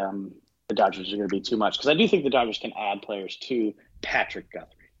the end the Dodgers are going to be too much because I do think the Dodgers can add players to Patrick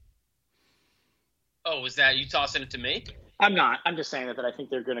Guthrie. Oh, was that you tossing it to me? I'm not. I'm just saying that I think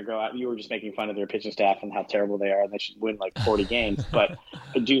they're going to go out. You were just making fun of their pitching staff and how terrible they are, and they should win like 40 games. But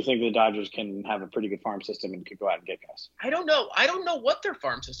I do think the Dodgers can have a pretty good farm system and could go out and get guys. I don't know. I don't know what their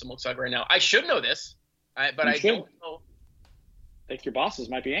farm system looks like right now. I should know this, but I don't know. I think your bosses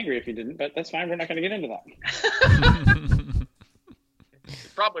might be angry if you didn't, but that's fine. We're not going to get into that. You're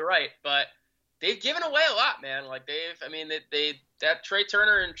probably right, but they've given away a lot, man. Like that Trey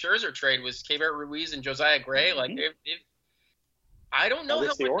Turner and Scherzer trade was Keibert Ruiz and Josiah Gray. Mm-hmm. Like they've I don't know how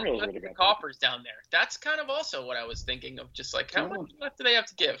much the coffers down there. That's kind of also what I was thinking of. Just like how much left do they have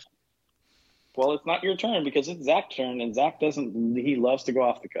to give? Well, it's not your turn because it's Zach's turn, and Zach doesn't. He loves to go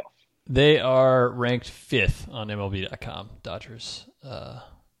off the cuff. They are ranked 5th on MLB.com. Dodgers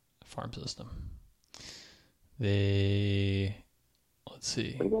farm system. Let's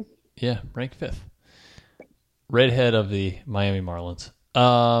see. Pretty good. Yeah, ranked 5th. redhead of the Miami Marlins.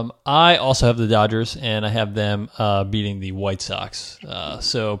 I also have the Dodgers, and I have them beating the White Sox.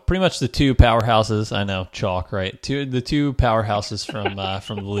 So pretty much the two powerhouses. I know, chalk, right? The two powerhouses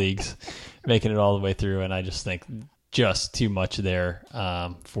from the leagues, making it all the way through. And I just think just too much there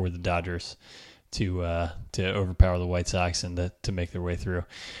for the Dodgers to overpower the White Sox and to make their way through.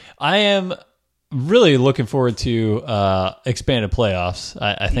 I am really looking forward to expanded playoffs.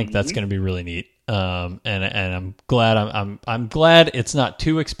 I think that's going to be really neat. And I'm glad I'm glad it's not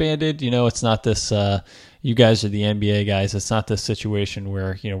too expanded. You know, it's not this. You guys are the NBA guys. It's not this situation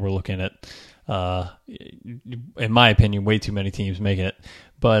where we're looking at, in my opinion, way too many teams making it.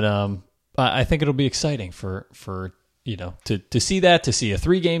 But I think it'll be exciting for to see that, to see a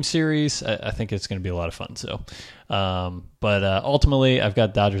 3-game series. I think it's going to be a lot of fun. So, but ultimately, I've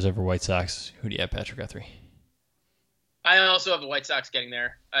got Dodgers over White Sox. Who do you have, Patrick Guthrie? I also have the White Sox getting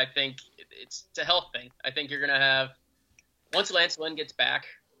there. I think it's a health thing. I think you're going to have, once Lance Lynn gets back,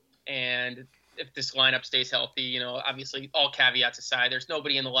 and if this lineup stays healthy, obviously all caveats aside, there's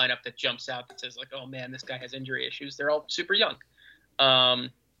nobody in the lineup that jumps out that says like, oh man, this guy has injury issues. They're all super young.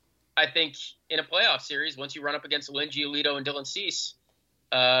 I think in a playoff series, once you run up against Lynn Giolito and Dylan Cease,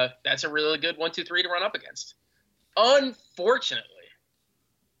 that's a really good 1-2-3 to run up against. Unfortunately,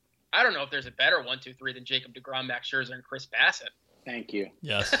 I don't know if there's a better 1-2-3 than Jacob deGrom, Max Scherzer, and Chris Bassett. Thank you.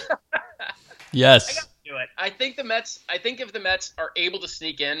 Yes. Yes. I got to do it. I think if the Mets are able to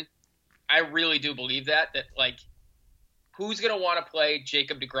sneak in, I really do believe that like, who's going to want to play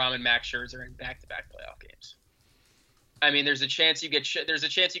Jacob deGrom and Max Scherzer in back-to-back playoff games? I mean, there's a chance you get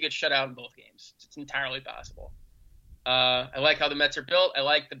shut out in both games. It's entirely possible. I like how the Mets are built.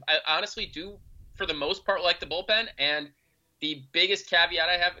 I honestly do, for the most part, like the bullpen. And the biggest caveat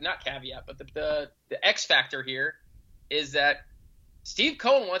I have, not caveat, but the X factor here is that Steve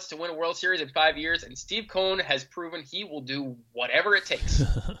Cohen wants to win a World Series in 5 years, and Steve Cohen has proven he will do whatever it takes.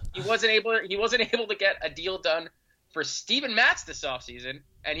 He wasn't able to get a deal done for Steven Matz this offseason,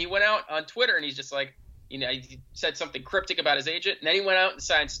 and he went out on Twitter and he's just like, he said something cryptic about his agent, and then he went out and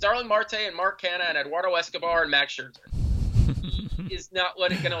signed Starling Marte and Mark Canha and Eduardo Escobar and Max Scherzer. He is not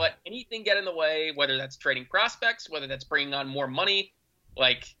going to let anything get in the way, whether that's trading prospects, whether that's bringing on more money.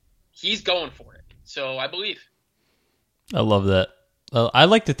 Like, he's going for it. So I believe. I love that. I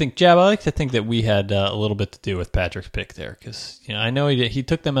like to think, Jab, that we had a little bit to do with Patrick's pick there, because I know he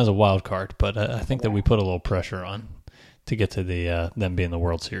took them as a wild card, but I think that we put a little pressure on to get to the them being the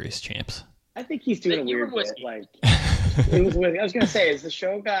World Series champs. I think he's doing a weird bit. Like, it was with, I was going to say, as the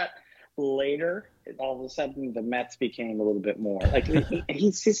show got later, all of a sudden the Mets became a little bit more like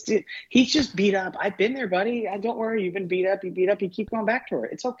he's just beat up. I've been there, buddy. Don't worry, you've been beat up. You beat up. You keep going back to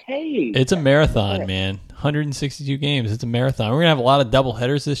it. It's okay. It's a marathon, man. 162 games. It's a marathon. We're gonna have a lot of double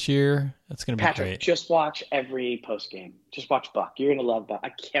headers this year. That's gonna be Patrick, great. Just watch every post game. Just watch Buck. You're gonna love Buck. I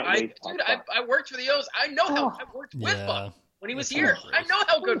can't wait. Dude, I worked for the O's. I know how I worked with Buck when he was here. I know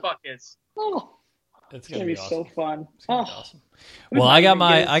how good Buck is. It's gonna be awesome. so fun. It's gonna be awesome. Well, I got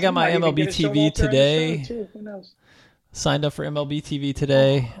my MLB TV today. Who knows? Signed up for MLB TV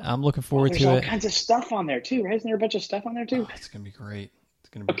today. I'm looking forward to it. There's all kinds of stuff on there too, right? Isn't there a bunch of stuff on there too? Oh, it's gonna be great. It's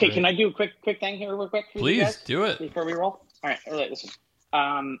gonna be okay. Great. Can I do a quick thing here, real quick? Please do it before we roll. All right. Listen.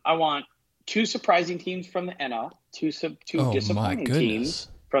 I want 2 surprising teams from the NL, two disappointing teams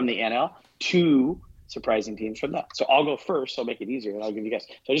from the NL, 2 surprising teams from that. So I'll go first. So I'll make it easier, and I'll give you guys.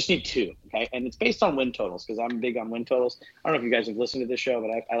 So I just need 2, okay? And it's based on win totals because I'm big on win totals. I don't know if you guys have listened to this show,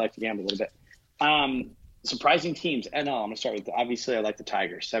 but I like to gamble a little bit. Surprising teams, NL. I'm going to start with, obviously, I like the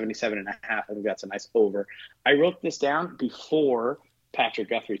Tigers, 77.5. I think that's a nice over. I wrote this down before Patrick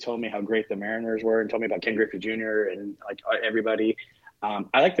Guthrie told me how great the Mariners were and told me about Ken Griffey Jr. and like everybody.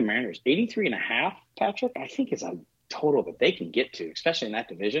 I like the Mariners. 83.5, Patrick, I think is a total that they can get to, especially in that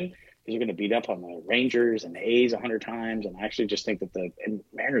division. Because you're going to beat up on the Rangers and the A's 100 times. And I actually just think that the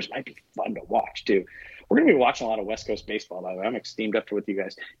Mariners might be fun to watch, too. We're going to be watching a lot of West Coast baseball, by the way. I'm steamed up with you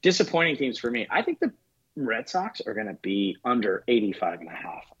guys. Disappointing teams for me. I think the Red Sox are going to be under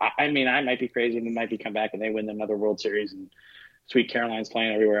 85.5. I mean, I might be crazy. They might be come back and they win another World Series and Sweet Caroline's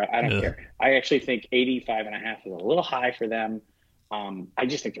playing everywhere. I don't care. I actually think 85.5 is a little high for them. I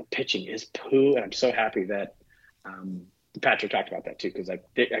just think their pitching is poo. And I'm so happy that Patrick talked about that too, because I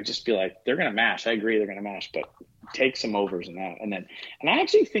just feel like they're going to mash. I agree they're going to mash, but take some overs in that. And I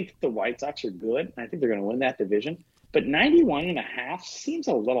actually think the White Sox are good. I think they're going to win that division. But 91.5 seems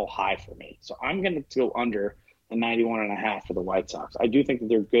a little high for me. So I'm going to go under the 91.5 for the White Sox. I do think that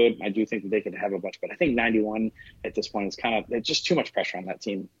they're good. I do think that they could have a bunch, but I think 91 at this point is it's just too much pressure on that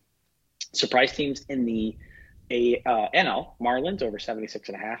team. Surprise teams in the NL Marlins over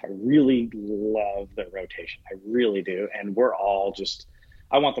 76.5. I really love the rotation. I really do. And we're all just,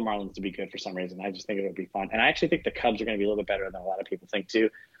 I want the Marlins to be good for some reason. I just think it'll be fun. And I actually think the Cubs are going to be a little bit better than a lot of people think too.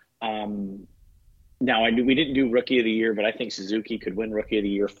 Now we didn't do Rookie of the Year, but I think Suzuki could win Rookie of the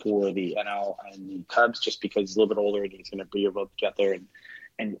Year for the NL and the Cubs just because he's a little bit older and he's going to be able to get there.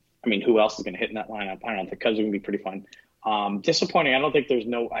 And I mean, who else is going to hit in that lineup? I don't know. The Cubs are going to be pretty fun. Disappointing. I don't think there's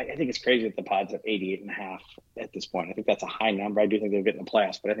no. I think it's crazy that the Pods have 88.5 at this point. I think that's a high number. I do think they'll get in the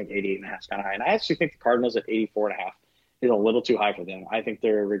playoffs, but I think 88.5 is kind of high. And I actually think the Cardinals at 84.5 is a little too high for them. I think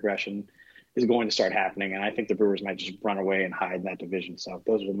their regression is going to start happening, and I think the Brewers might just run away and hide in that division. So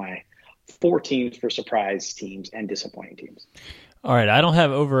those are my 4 teams for surprise teams and disappointing teams. All right, I don't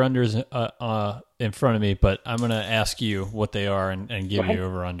have over-unders in front of me, but I'm going to ask you what they are and give you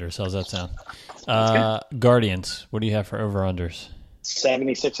over-unders. How's that sound? Guardians, what do you have for over-unders?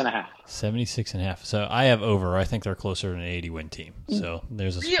 76.5. 76.5. So I have over. I think they're closer to an 80-win team. So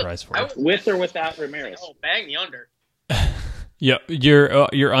there's a surprise for you. With or without Ramirez? Oh, bang the under. Yeah,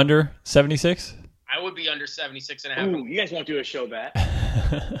 you're under 76? I would be under 76.5. Ooh, you guys won't do a show bet.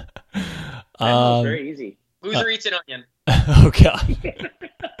 That's very easy. Loser eats an onion. Oh God,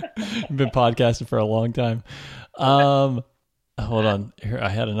 I've been podcasting for a long time. Hold on, here I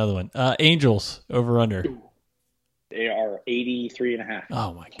had another one. Angels over under. They are 83.5.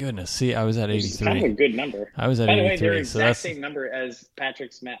 Oh my goodness! See, I was at 83. It's kind of a good number. I was at By 83. the way, they're so exact that's same number as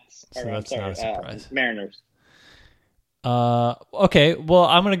Patrick's Mets. So that's not a surprise. Mariners. Okay. Well,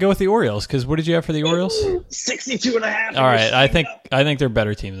 I'm gonna go with the Orioles because what did you have for the Orioles? 62.5. All right, I think they're a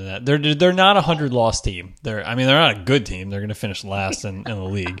better team than that. They're not a 100-loss team. They're not a good team. They're going to finish last in the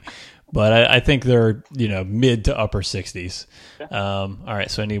league, but I think they're mid to upper 60s. All right,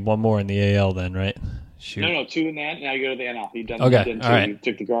 so I need one more in the AL then, right? Shoot. No, 2 in that. Now you go to the NL. You've done. Okay, All right. You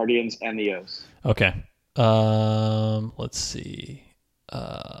took the Guardians and the O's. Okay. Let's see.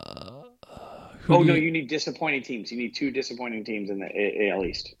 No, you need disappointing teams. You need 2 disappointing teams in the AL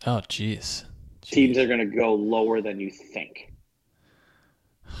East. Oh, jeez. Teams are going to go lower than you think.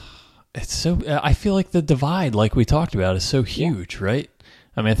 It's so. I feel like the divide, like we talked about, is so huge, right?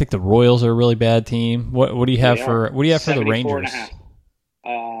 I mean, I think the Royals are a really bad team. What do you have for the Rangers?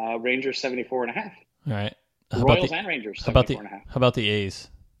 Rangers 74.5. All right. Royals and Rangers 74.5. How about the A's?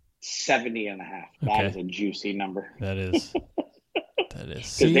 70.5. That is a juicy number. That is.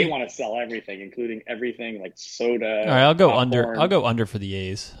 Because they want to sell everything, including everything like soda. All right, I'll go popcorn. under. I'll go under for the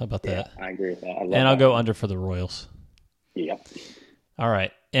A's. How about that? I agree with that. I'll go under for the Royals. Yep. All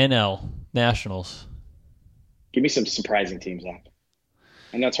right, NL Nationals. Give me some surprising teams, Zach.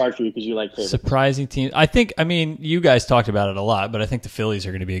 I know it's hard for you because you like favorites. Surprising team. I mean, you guys talked about it a lot, but I think the Phillies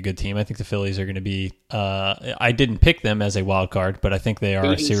are going to be a good team. I think the Phillies are going to be. I didn't pick them as a wild card, but I think they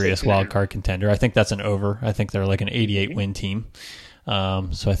are a serious wild card contender. I think that's an over. I think they're like an 88 win team.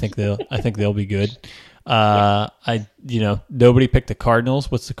 So I think they'll be good. Nobody picked the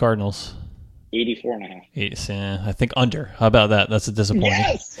Cardinals. What's the Cardinals? 84.5. I think under. How about that? That's a disappointing.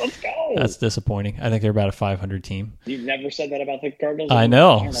 Yes, let's go. That's disappointing. I think they're about a 500 team. You've never said that about the Cardinals. I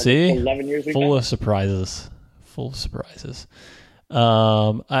know. See, 11 years full of surprises.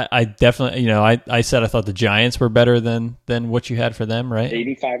 I definitely, I said I thought the Giants were better than what you had for them, right?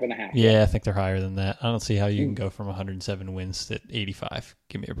 85.5. Yeah, I think they're higher than that. I don't see how you can go from 107 wins to 85.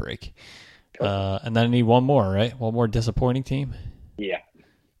 Give me a break. And then I need one more, right? One more disappointing team. Yeah.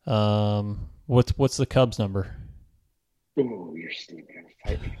 What's the Cubs number? Ooh, you're steaming.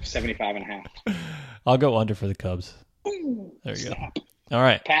 75.5. I'll go under for the Cubs. Ooh, there you go. All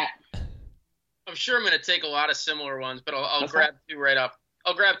right, Pat. I'm sure I'm going to take a lot of similar ones, but I'll grab 2 right off.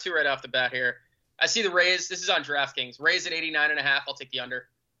 I'll grab 2 right off the bat here. I see the Rays. This is on DraftKings. Rays at 89.5. I'll take the under.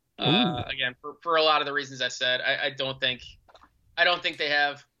 Again, for a lot of the reasons I said, I don't think they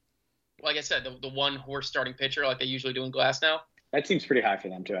have, like I said, the one horse starting pitcher like they usually do in Glass now. That seems pretty high for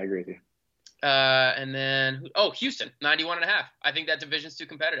them too. I agree with you. And then Houston 91.5. I think that division's too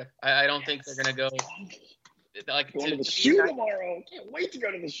competitive. I don't think they're going to go. Like going to the shoe tomorrow. Can't wait to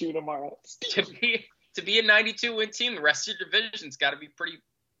go to the shoe tomorrow. To be a 92-win team, the rest of your division's got to be pretty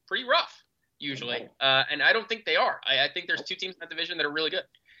rough usually. And I don't think they are. I think there's 2 teams in that division that are really good.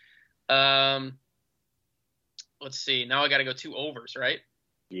 Let's see. Now I got to go 2 overs, right?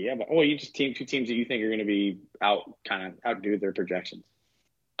 Yeah, but you just 2 teams that you think are going to be outdo their projections.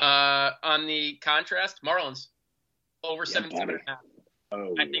 On the contrast, Marlins over 72.5.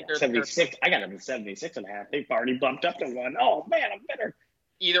 Oh, I think they're 76. I got them at 76.5. They've already bumped up to 1. Oh man, I'm better.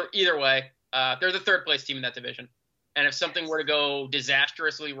 Either way, they're the 3rd place team in that division. And if something were to go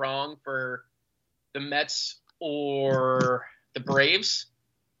disastrously wrong for the Mets or the Braves,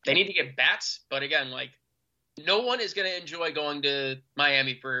 they need to get bats. But again, no one is going to enjoy going to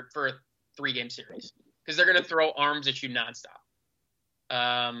Miami for a 3-game series because they're going to throw arms at you nonstop.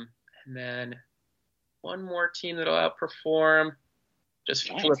 And then one more team that'll outperform. Just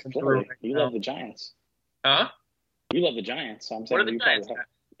flipping through. You love the Giants. Huh? You love the Giants. So I'm saying What are the Giants?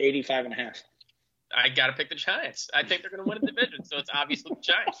 85.5. I got to pick the Giants. I think they're going to win a division, so it's obviously the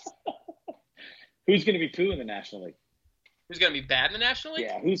Giants. Who's going to be poo in the National League? Who's going to be bad in the National League?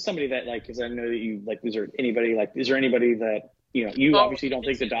 Yeah, who's somebody that, like, because I know that you, like, is there anybody that, you obviously don't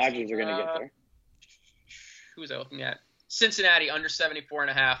think the Dodgers are going to get there? Who was I looking at? Cincinnati, under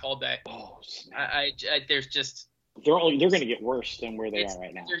 74.5 all day. Oh, I there's just... They're going to get worse than where they are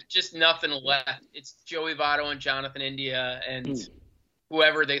right now. There's just nothing left. It's Joey Votto and Jonathan India and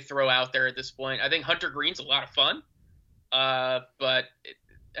whoever they throw out there at this point. I think Hunter Green's a lot of fun, but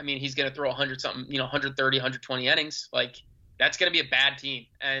he's going to throw 100-something, 130, 120 innings. Like, that's going to be a bad team.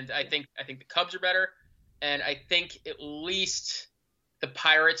 And I think the Cubs are better, and I think at least the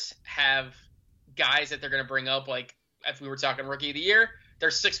Pirates have guys that they're going to bring up. Like, if we were talking Rookie of the Year, their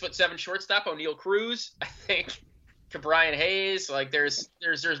 6'7" shortstop O'Neal Cruz. I think. Brian Hayes, like there's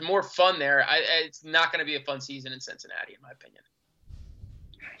more fun there. It's not going to be a fun season in Cincinnati, in my opinion.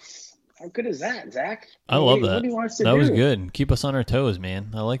 How good is that, Zach? I love that. What do you want us to that do? Was good. Keep us on our toes,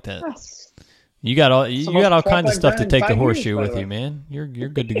 man. I like that. You got all kinds of stuff to take the horseshoe with you, man. You're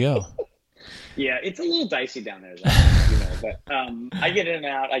good to go. Yeah, it's a little dicey down there, Zach, but I get in and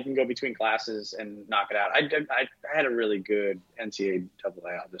out. I can go between classes and knock it out. I had a really good NCAA.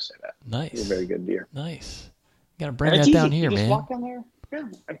 I'll just say that. Nice. It was a very good year. Nice. You got to bring that down here, man. Just walk down there. Yeah.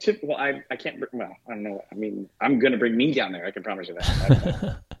 I can't. Well, I don't know. I mean, I'm gonna bring me down there. I can promise you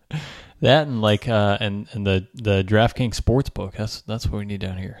that. That and like and the DraftKings Sportsbook. That's what we need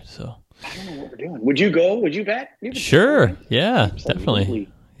down here. So I don't know what we're doing. Would you go? Would you bet? Sure. Yeah. Definitely.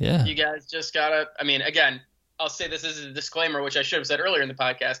 Yeah. You guys just gotta. I mean, again, I'll say this as a disclaimer, which I should have said earlier in the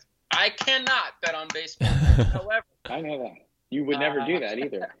podcast. I cannot bet on baseball. However, I know that you would never do that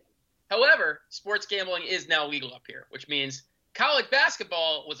either. However, sports gambling is now legal up here, which means college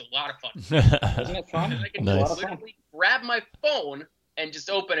basketball was a lot of fun. Wasn't it fun? I can literally grab my phone and just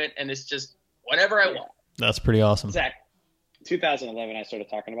open it, and it's just whatever I want. That's pretty awesome. Zach, 2011, I started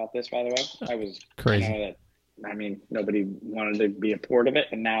talking about this, by the way. I was crazy. Nobody wanted to be a part of it,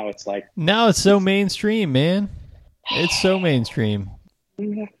 and now it's like... Now it's so mainstream, man. It's so mainstream.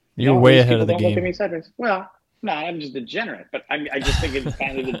 Yeah. You're way ahead of the game. Look at me sideways. Well... No, I'm just degenerate, but I just think it's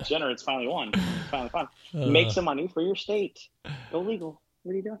finally the degenerates finally won. It's finally fun. Make some money for your state. Go legal.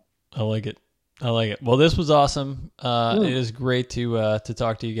 What are you doing? I like it. Well, this was awesome. It is great to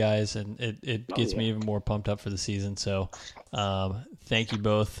talk to you guys, and it gets me even more pumped up for the season. So, thank you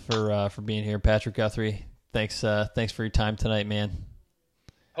both for being here, Patrick Guthrie. Thanks for your time tonight, man.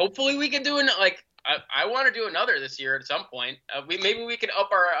 Hopefully, we can do I want to do another this year at some point. Maybe we can up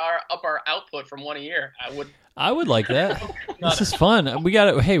our output from one a year. I would like that. This is fun. We got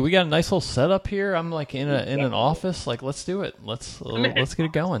a nice little setup here. I'm like in an office. Like, let's do it. Let's get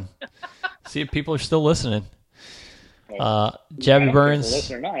it going. See if people are still listening. Jabby Burns.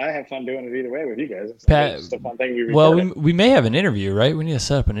 Listen or not, I have fun doing it either way with you guys. It's a fun thing. We may have an interview, right? We need to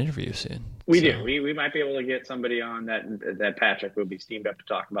set up an interview soon. We do. We might be able to get somebody on that Patrick would be steamed up to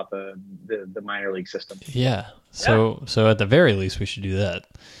talk about the minor league system. Yeah. So at the very least, we should do that.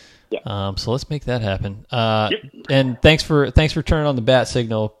 Yeah. So let's make that happen. And thanks for turning on the bat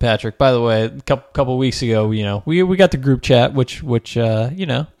signal, Patrick. By the way, a couple weeks ago, we got the group chat, which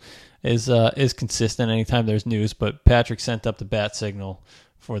is consistent anytime there's news. But Patrick sent up the bat signal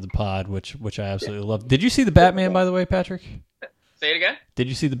for the pod, which I absolutely love. Did you see the Batman, by the way, Patrick? Say it again. Did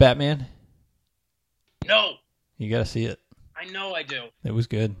you see the Batman? No. You got to see it. I know I do. It was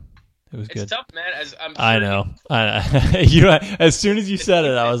good. It's good. Tough, man. I know. As soon as you said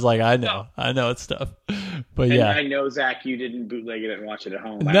it, I was like, I know it's tough. But and yeah, I know, Zach, you didn't bootleg it and watch it at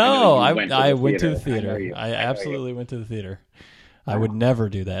home. No, I went to the theater. I absolutely went to the theater. I would never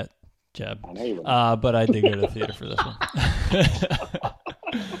do that, Jeb. I know you would. But I did go to the theater for this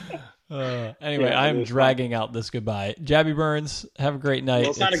one. Anyway, I'm dragging out this goodbye. Jabby Burns, have a great night.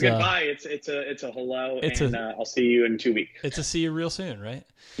 Well, it's not a goodbye. It's a hello, I'll see you in 2 weeks. It's a see you real soon, right?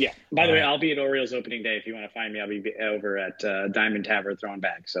 Yeah. By the way, I'll be at Orioles opening day. If you want to find me, I'll be over at Diamond Tavern throwing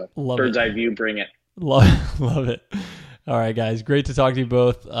bags. So bird's eye view, bring it. Love it. All right, guys. Great to talk to you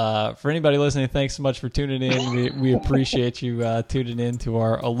both. For anybody listening, thanks so much for tuning in. We appreciate you tuning in to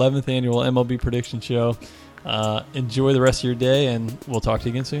our 11th annual MLB prediction show. Enjoy the rest of your day, and we'll talk to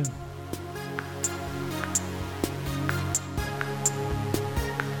you again soon.